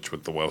tax switch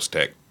with the wealth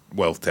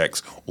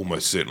tax,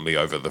 almost certainly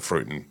over the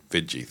fruit and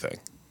veggie thing.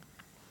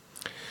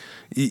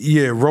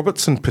 Yeah,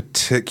 Robertson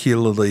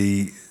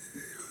particularly,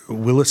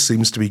 Willis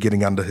seems to be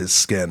getting under his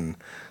skin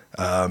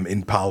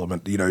in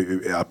Parliament,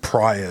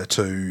 prior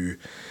to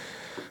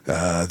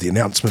the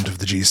announcement of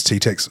the GST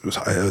tax,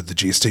 the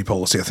GST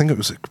policy. I think it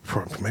was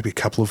maybe a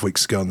couple of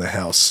weeks ago in the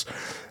House.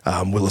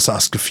 Willis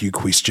asked a few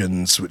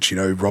questions, which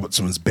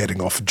Robertson was batting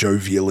off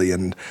jovially,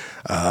 and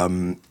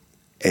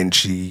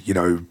she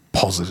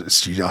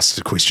she asked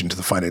a question to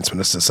the finance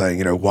minister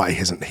saying, why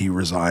hasn't he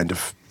resigned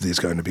if there's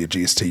going to be a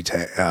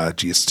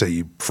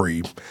GST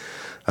free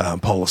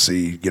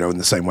policy, in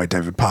the same way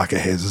David Parker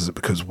has? Is it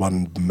because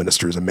one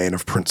minister is a man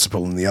of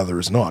principle and the other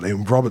is not?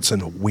 And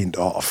Robertson went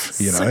off,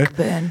 Sick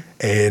burn.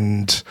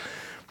 And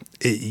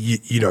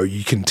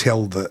you can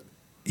tell that,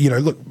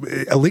 look,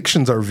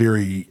 elections are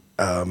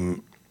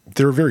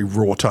they're a very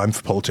raw time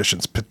for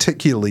politicians,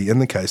 particularly in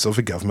the case of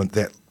a government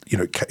that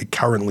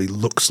currently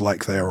looks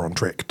like they are on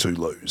track to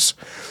lose,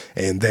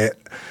 and that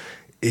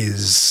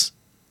is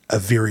a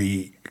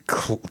very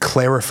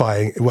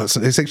clarifying. Well,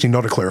 it's actually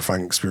not a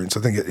clarifying experience. I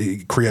think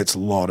it creates a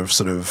lot of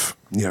sort of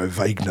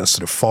vagueness,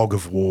 sort of fog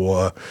of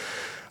war.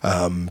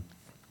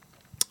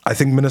 I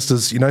think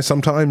ministers,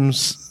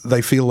 sometimes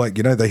they feel like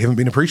they haven't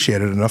been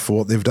appreciated enough for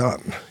what they've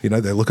done.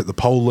 They look at the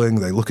polling,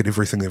 they look at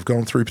everything they've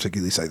gone through,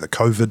 particularly say the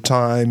COVID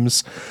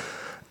times.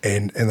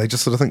 And they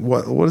just sort of think,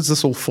 what is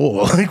this all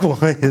for? Like,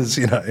 why is,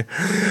 and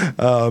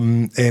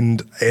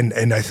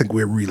I think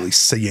we're really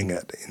seeing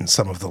it in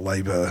some of the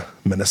Labour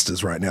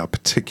ministers right now,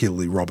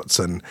 particularly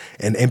Robertson,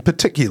 and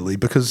particularly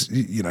because,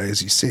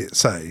 as you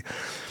say,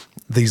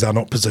 these are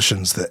not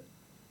positions that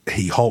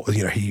he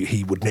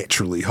would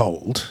naturally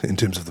hold in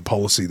terms of the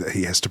policy that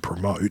he has to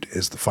promote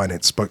as the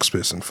finance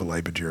spokesperson for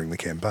Labour during the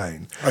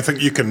campaign. I think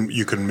you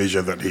can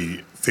measure that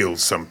he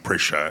feels some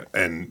pressure,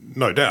 and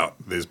no doubt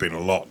there's been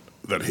a lot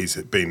that he's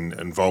been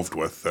involved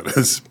with that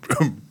has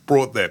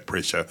brought that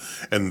pressure,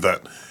 and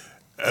that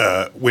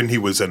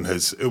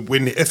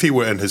if he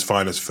were in his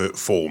finest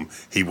form,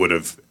 he would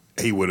have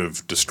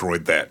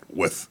destroyed that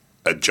with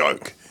a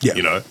joke.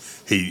 Yeah.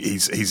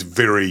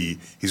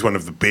 He's one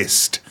of the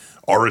best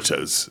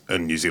orators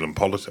in New Zealand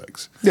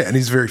politics. Yeah, and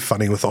he's very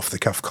funny with off the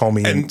cuff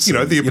comments.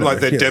 And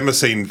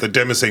the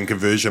Damascene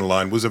conversion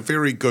line was a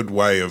very good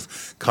way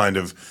of kind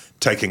of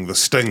taking the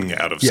sting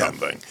out of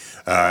something,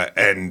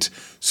 and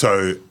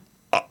so.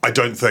 I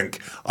don't think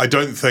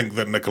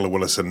that Nicola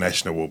Willis and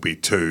National will be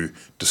too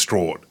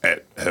distraught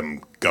at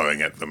him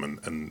going at them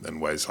in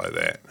ways like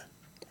that.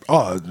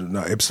 Oh no,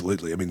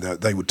 absolutely. I mean,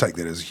 they would take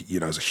that as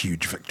as a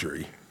huge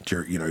victory.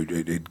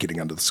 Getting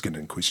under the skin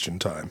in question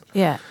time.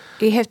 Yeah,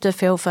 you have to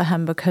feel for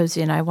him because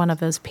one of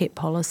his pet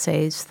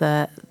policies,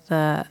 the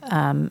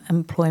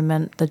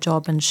employment, the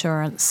job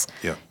insurance,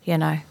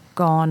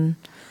 gone.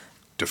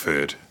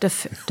 Deferred.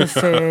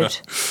 Deferred.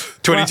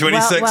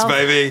 2026,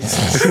 baby.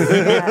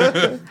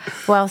 Yeah.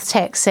 Wealth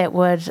tax that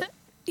would,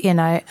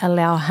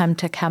 allow him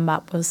to come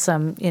up with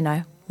some,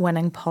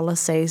 winning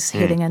policies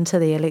heading into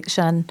the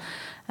election.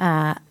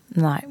 No,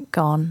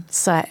 gone.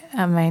 So,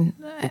 I mean,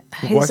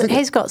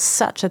 he's got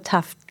such a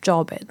tough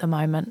job at the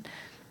moment.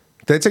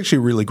 That's actually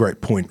a really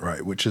great point,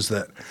 right? Which is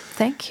that,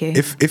 thank you.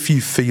 If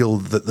you feel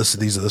that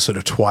these are the sort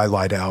of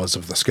twilight hours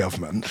of this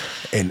government,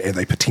 and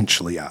they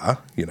potentially are,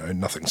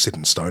 nothing's set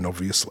in stone,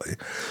 obviously,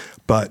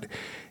 but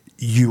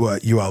you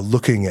are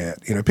looking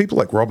at people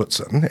like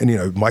Robertson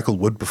and Michael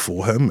Wood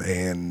before him,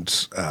 and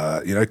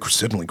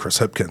certainly Chris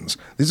Hipkins.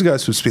 These are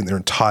guys who've spent their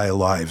entire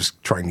lives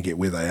trying to get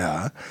where they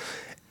are.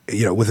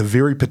 with a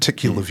very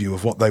particular view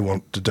of what they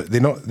want to do.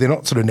 They're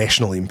not sort of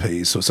national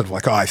MPs, so it's sort of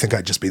like, I think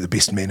I'd just be the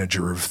best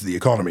manager of the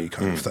economy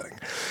kind of thing.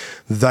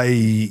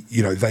 They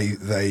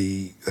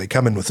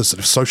come in with a sort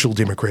of social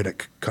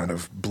democratic kind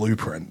of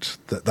blueprint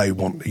that they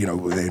want,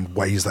 and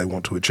ways they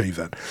want to achieve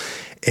it.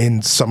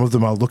 And some of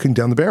them are looking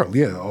down the barrel,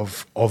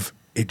 of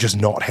it just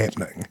not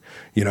happening.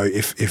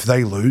 If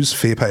they lose,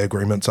 fair pay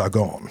agreements are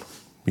gone.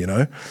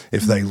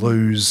 If they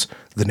lose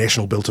the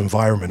National Built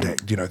Environment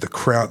Act,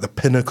 the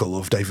pinnacle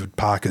of David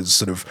Parker's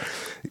sort of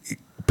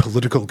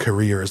political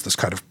career as this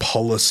kind of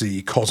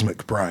policy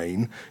cosmic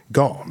brain,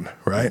 gone,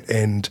 right?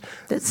 And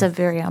it's a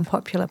very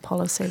unpopular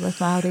policy with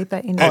Māori,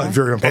 but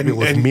very unpopular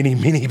with many,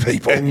 many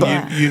people. And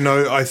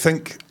I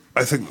think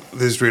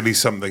there's really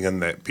something in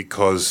that,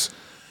 because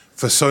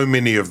for so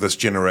many of this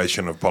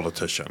generation of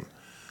politician,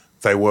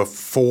 they were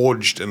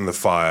forged in the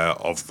fire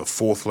of the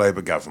fourth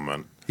Labour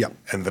government. Yep.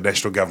 And the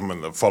national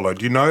government that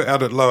followed.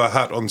 Out at Lower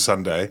Hutt on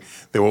Sunday,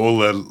 there were all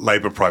the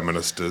Labour prime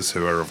ministers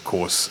who are, of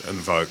course,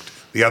 invoked.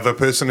 The other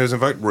person who's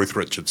invoked, Ruth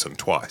Richardson,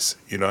 twice,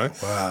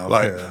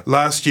 Wow.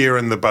 Last year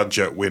in the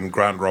budget, when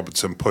Grant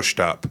Robertson pushed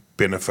up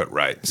benefit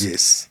rates,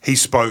 yes, he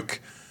spoke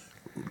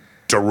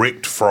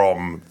direct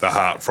from the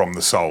heart, from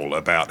the soul,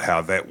 about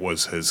how that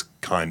was his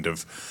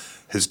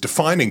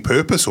defining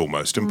purpose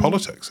almost in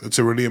politics. It's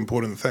a really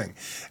important thing.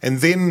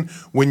 And then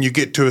when you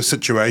get to a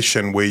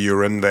situation where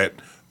you're in that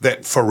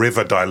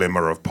forever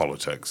dilemma of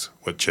politics,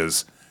 which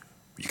is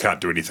you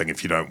can't do anything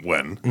if you don't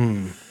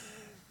win.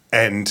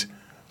 And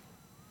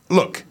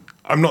look,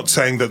 I'm not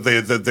saying that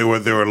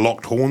there were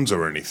locked horns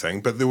or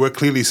anything, but there were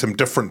clearly some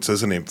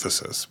differences in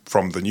emphasis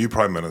from the new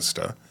Prime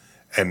Minister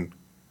and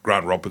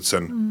Grant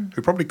Robertson,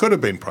 who probably could have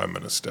been Prime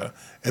Minister.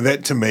 And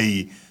that to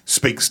me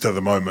speaks to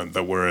the moment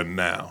that we're in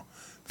now,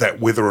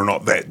 that whether or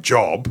not that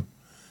job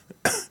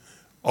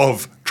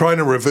of trying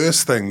to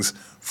reverse things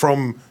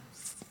from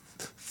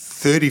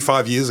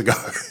 35 years ago,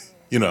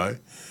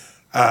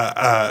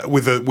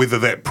 whether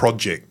that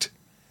project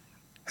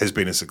has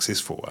been a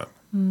successful one.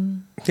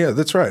 Yeah,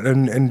 that's right.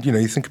 And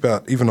you think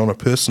about, even on a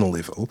personal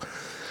level,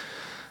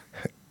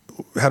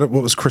 what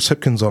was Chris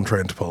Hipkins' entree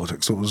into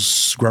politics? It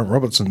was Grant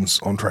Robertson's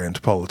entree into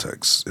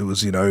politics. It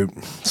was,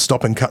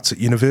 stopping cuts at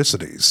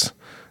universities.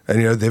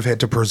 And, they've had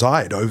to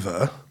preside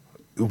over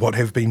what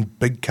have been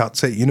big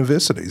cuts at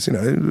universities,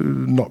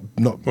 not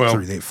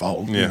through their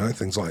fault,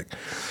 things like...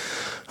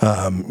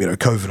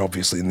 COVID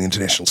obviously, and the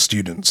international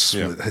students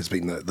has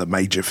been the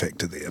major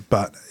factor there.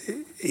 But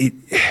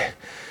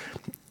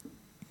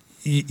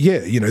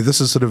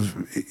this is sort of,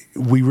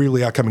 we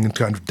really are coming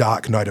into kind of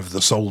dark night of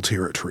the soul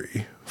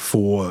territory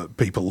for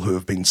people who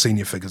have been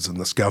senior figures in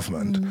this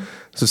government.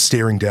 So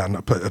staring down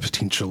a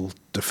potential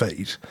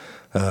defeat,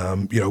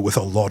 with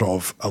a lot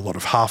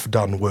of half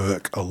done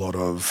work, a lot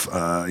of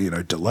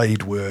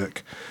delayed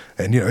work.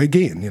 And,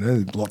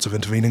 again, lots of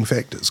intervening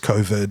factors.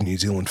 COVID, New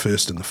Zealand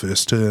first in the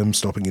first term,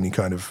 stopping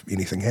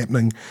anything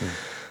happening.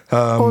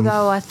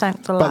 Although I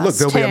think the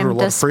last term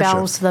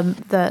dispels the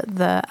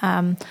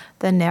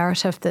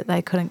narrative that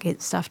they couldn't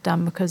get stuff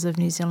done because of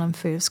New Zealand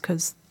first,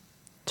 because,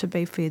 to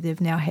be fair, they've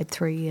now had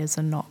 3 years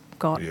and not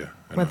got,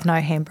 with no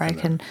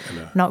handbrake and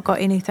not got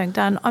anything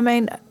done. I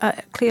mean,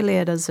 clearly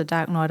it is a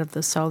dark night of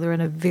the soul. They're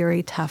in a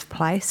very tough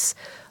place.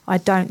 I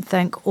don't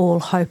think all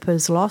hope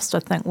is lost. I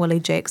think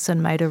Willie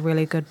Jackson made a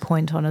really good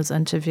point on his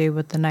interview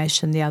with The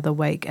Nation the other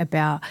week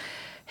about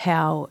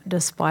how,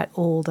 despite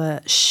all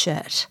the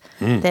shit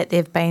that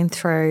they've been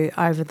through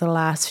over the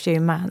last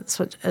few months,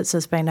 which it's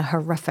just been a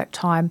horrific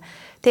time,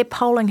 their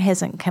polling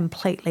hasn't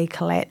completely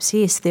collapsed.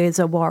 Yes, there's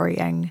a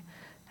worrying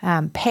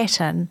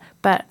pattern,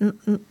 but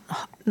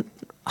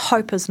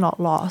hope is not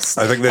lost.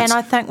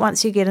 I think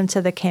once you get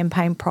into the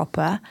campaign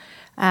proper,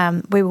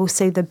 we will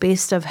see the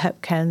best of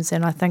Hipkins,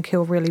 and I think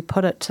he'll really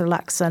put it to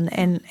Luxon,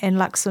 and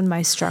Luxon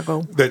may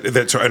struggle.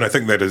 That's right, and I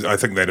think that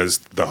is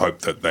the hope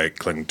that they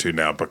cling to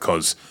now,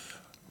 because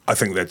I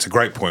think that's a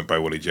great point by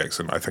Willie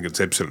Jackson. I think it's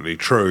absolutely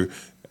true.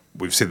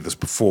 We've said this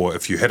before.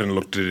 If you hadn't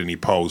looked at any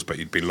polls, but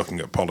you'd been looking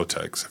at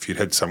politics, if you'd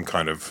had some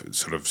kind of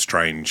sort of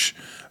strange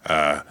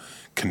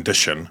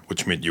condition,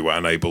 which meant you were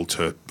unable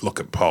to look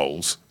at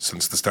polls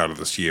since the start of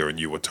this year, and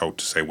you were told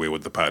to say where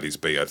would the parties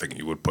be, I think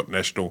you would put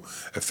National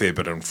a fair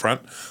bit in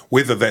front.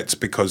 Whether that's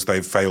because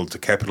they've failed to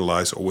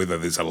capitalise or whether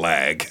there's a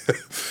lag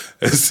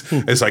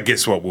is I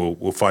guess what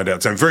we'll find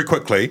out. So very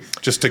quickly, can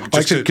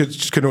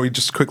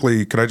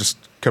I just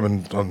come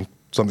in on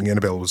something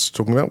Annabelle was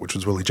talking about, which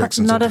was Willie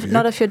Jackson's interview?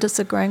 Not if you're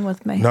disagreeing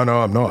with me. No,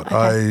 I'm not.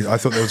 Okay. I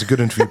thought that was a good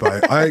interview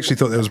I actually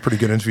thought that was a pretty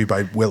good interview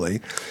by Willie.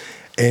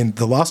 And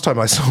the last time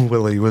I saw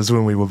Willie was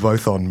when we were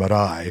both on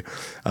Marae,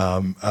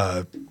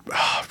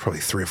 probably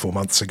 3 or 4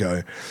 months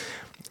ago.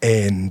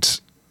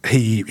 And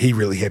he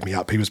really had me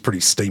up. He was pretty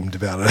steamed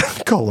about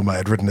a column I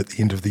had written at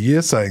the end of the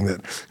year saying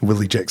that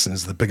Willie Jackson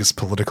is the biggest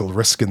political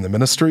risk in the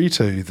ministry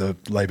to the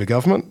Labour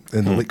government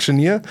in the election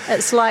year.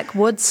 It's like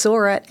Woods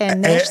saw it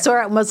and Nash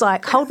saw it and was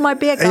like, hold my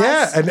beer,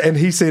 guys. Yeah, and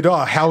he said,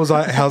 how's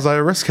I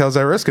a risk? How's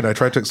I a risk? And I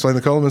tried to explain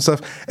the column and stuff.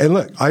 And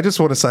look, I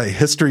just want to say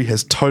history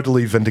has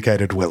totally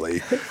vindicated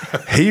Willie.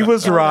 He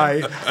was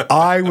right.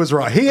 I was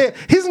right.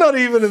 He's not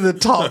even in the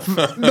top.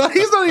 No,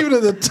 he's not even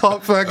in the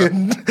top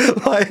fucking,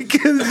 like,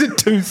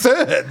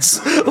 2/3.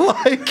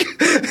 Like,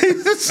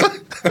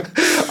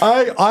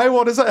 I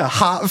want to say a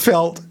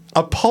heartfelt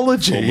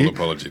apology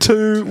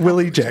to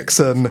Willie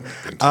Jackson.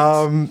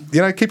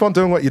 Keep on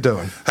doing what you're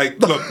doing. Hey,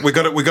 look, we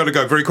got to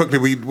go very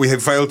quickly. We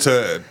have failed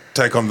to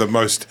take on the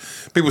most.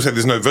 People say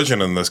there's no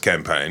vision in this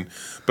campaign,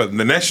 but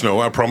the National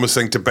are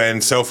promising to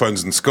ban cell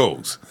phones in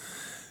schools.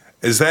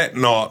 Is that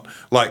not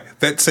like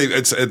that's?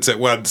 It's at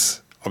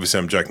once.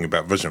 Obviously, I'm joking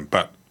about vision,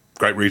 but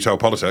great retail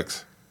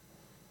politics.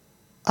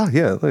 Oh,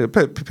 yeah,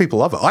 people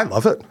love it. I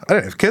love it. I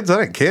don't have kids. I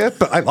don't care,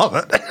 but I love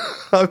it.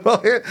 I'm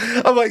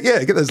like,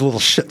 yeah, get those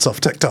little shits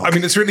off TikTok. I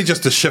mean, it's really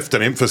just a shift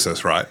in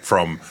emphasis, right?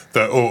 From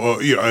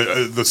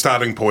the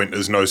starting point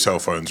is no cell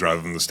phones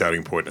rather than the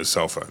starting point is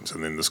cell phones,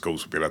 and then the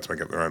schools will be allowed to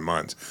make up their own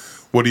minds.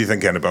 What do you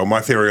think, Annabelle? My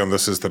theory on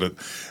this is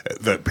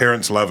that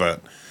parents love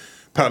it,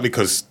 partly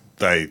because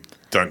they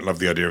don't love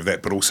the idea of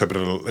that, but also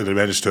it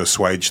manages to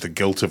assuage the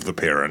guilt of the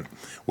parent,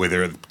 where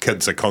their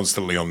kids are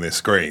constantly on their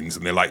screens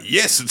and they're like,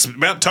 yes, it's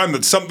about time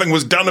that something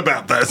was done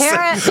about this.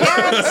 Parents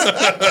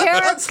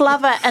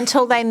love it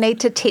until they need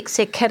to text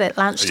their kid at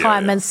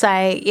lunchtime and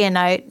say,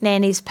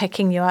 Nanny's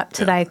picking you up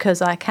today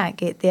because I can't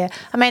get there.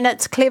 I mean,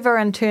 it's clever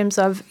in terms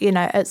of,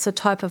 it's a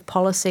type of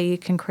policy you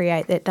can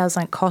create that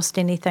doesn't cost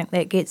anything,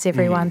 that gets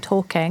everyone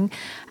talking.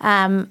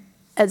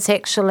 It's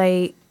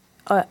actually...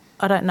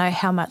 I don't know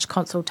how much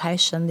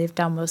consultation they've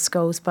done with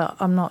schools, but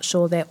I'm not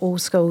sure that all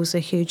schools are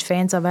huge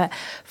fans of it.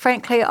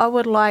 Frankly, I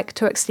would like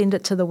to extend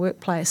it to the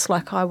workplace.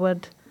 Like, I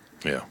would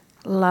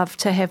love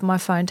to have my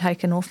phone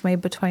taken off me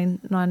between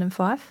 9 and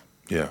 5.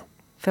 Yeah.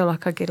 Feel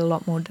like I get a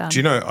lot more done. Do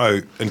you know,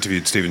 I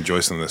interviewed Stephen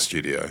Joyce in the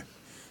studio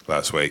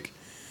last week,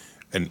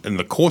 and in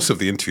the course of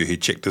the interview, he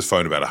checked his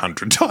phone about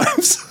 100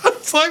 times.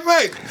 It's like,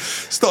 mate,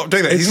 stop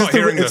doing that. He's not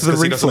hearing this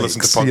because he doesn't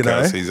listen to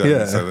podcasts.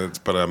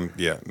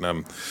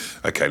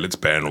 Okay, let's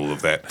ban all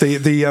of that.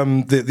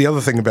 The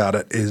other thing about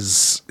it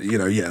is,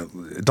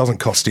 it doesn't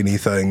cost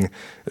anything,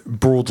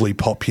 broadly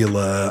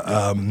popular,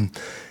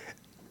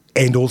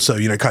 and also,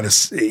 kind of,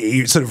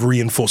 it sort of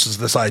reinforces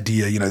this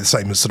idea, the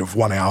same as sort of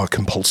 1 hour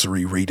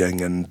compulsory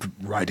reading and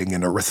writing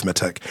and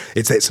arithmetic.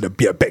 It's that sort of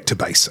back to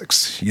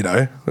basics,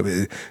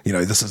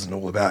 this isn't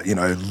all about,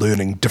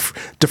 learning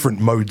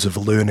different modes of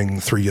learning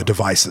through your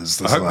devices.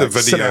 This I hope the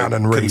video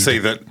can see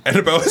that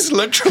Annabelle is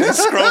literally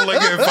scrolling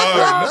her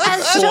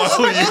phone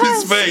while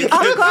you speak.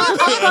 I've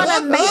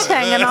got a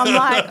meeting and I'm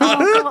like,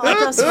 I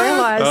just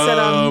realised that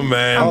I'm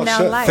now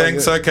late.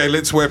 Thanks. Okay,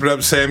 let's wrap it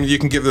up, Sam. You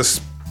can give this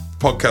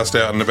podcast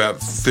out in about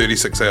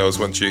 36 hours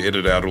once you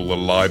edit out all the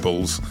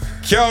libels.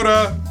 Kia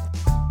ora!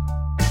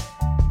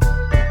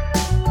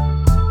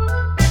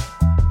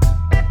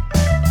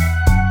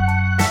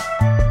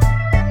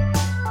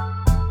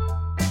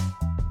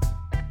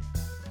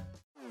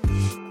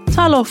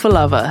 Talofa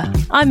lover,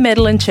 I'm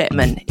Madeline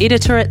Chapman,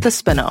 editor at The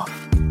Spin-Off.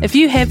 If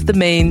you have the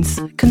means,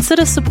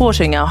 consider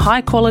supporting our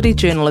high-quality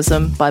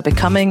journalism by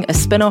becoming a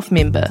Spin-Off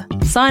member.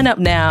 Sign up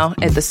now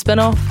at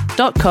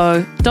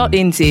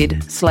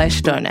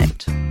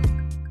thespinoff.co.nz/donate.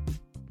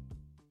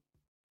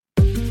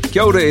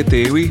 Kia ora e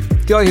te iwi,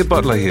 Te Aihe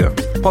Butler here,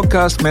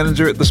 podcast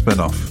manager at The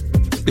Spin-Off.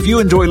 If you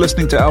enjoy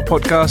listening to our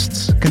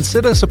podcasts,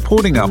 consider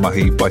supporting our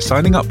mahi by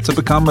signing up to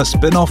become a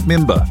Spin-Off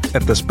member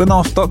at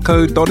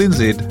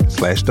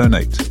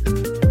thespinoff.co.nz/donate.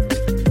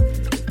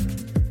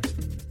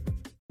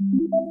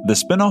 The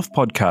Spin-Off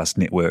Podcast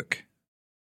Network.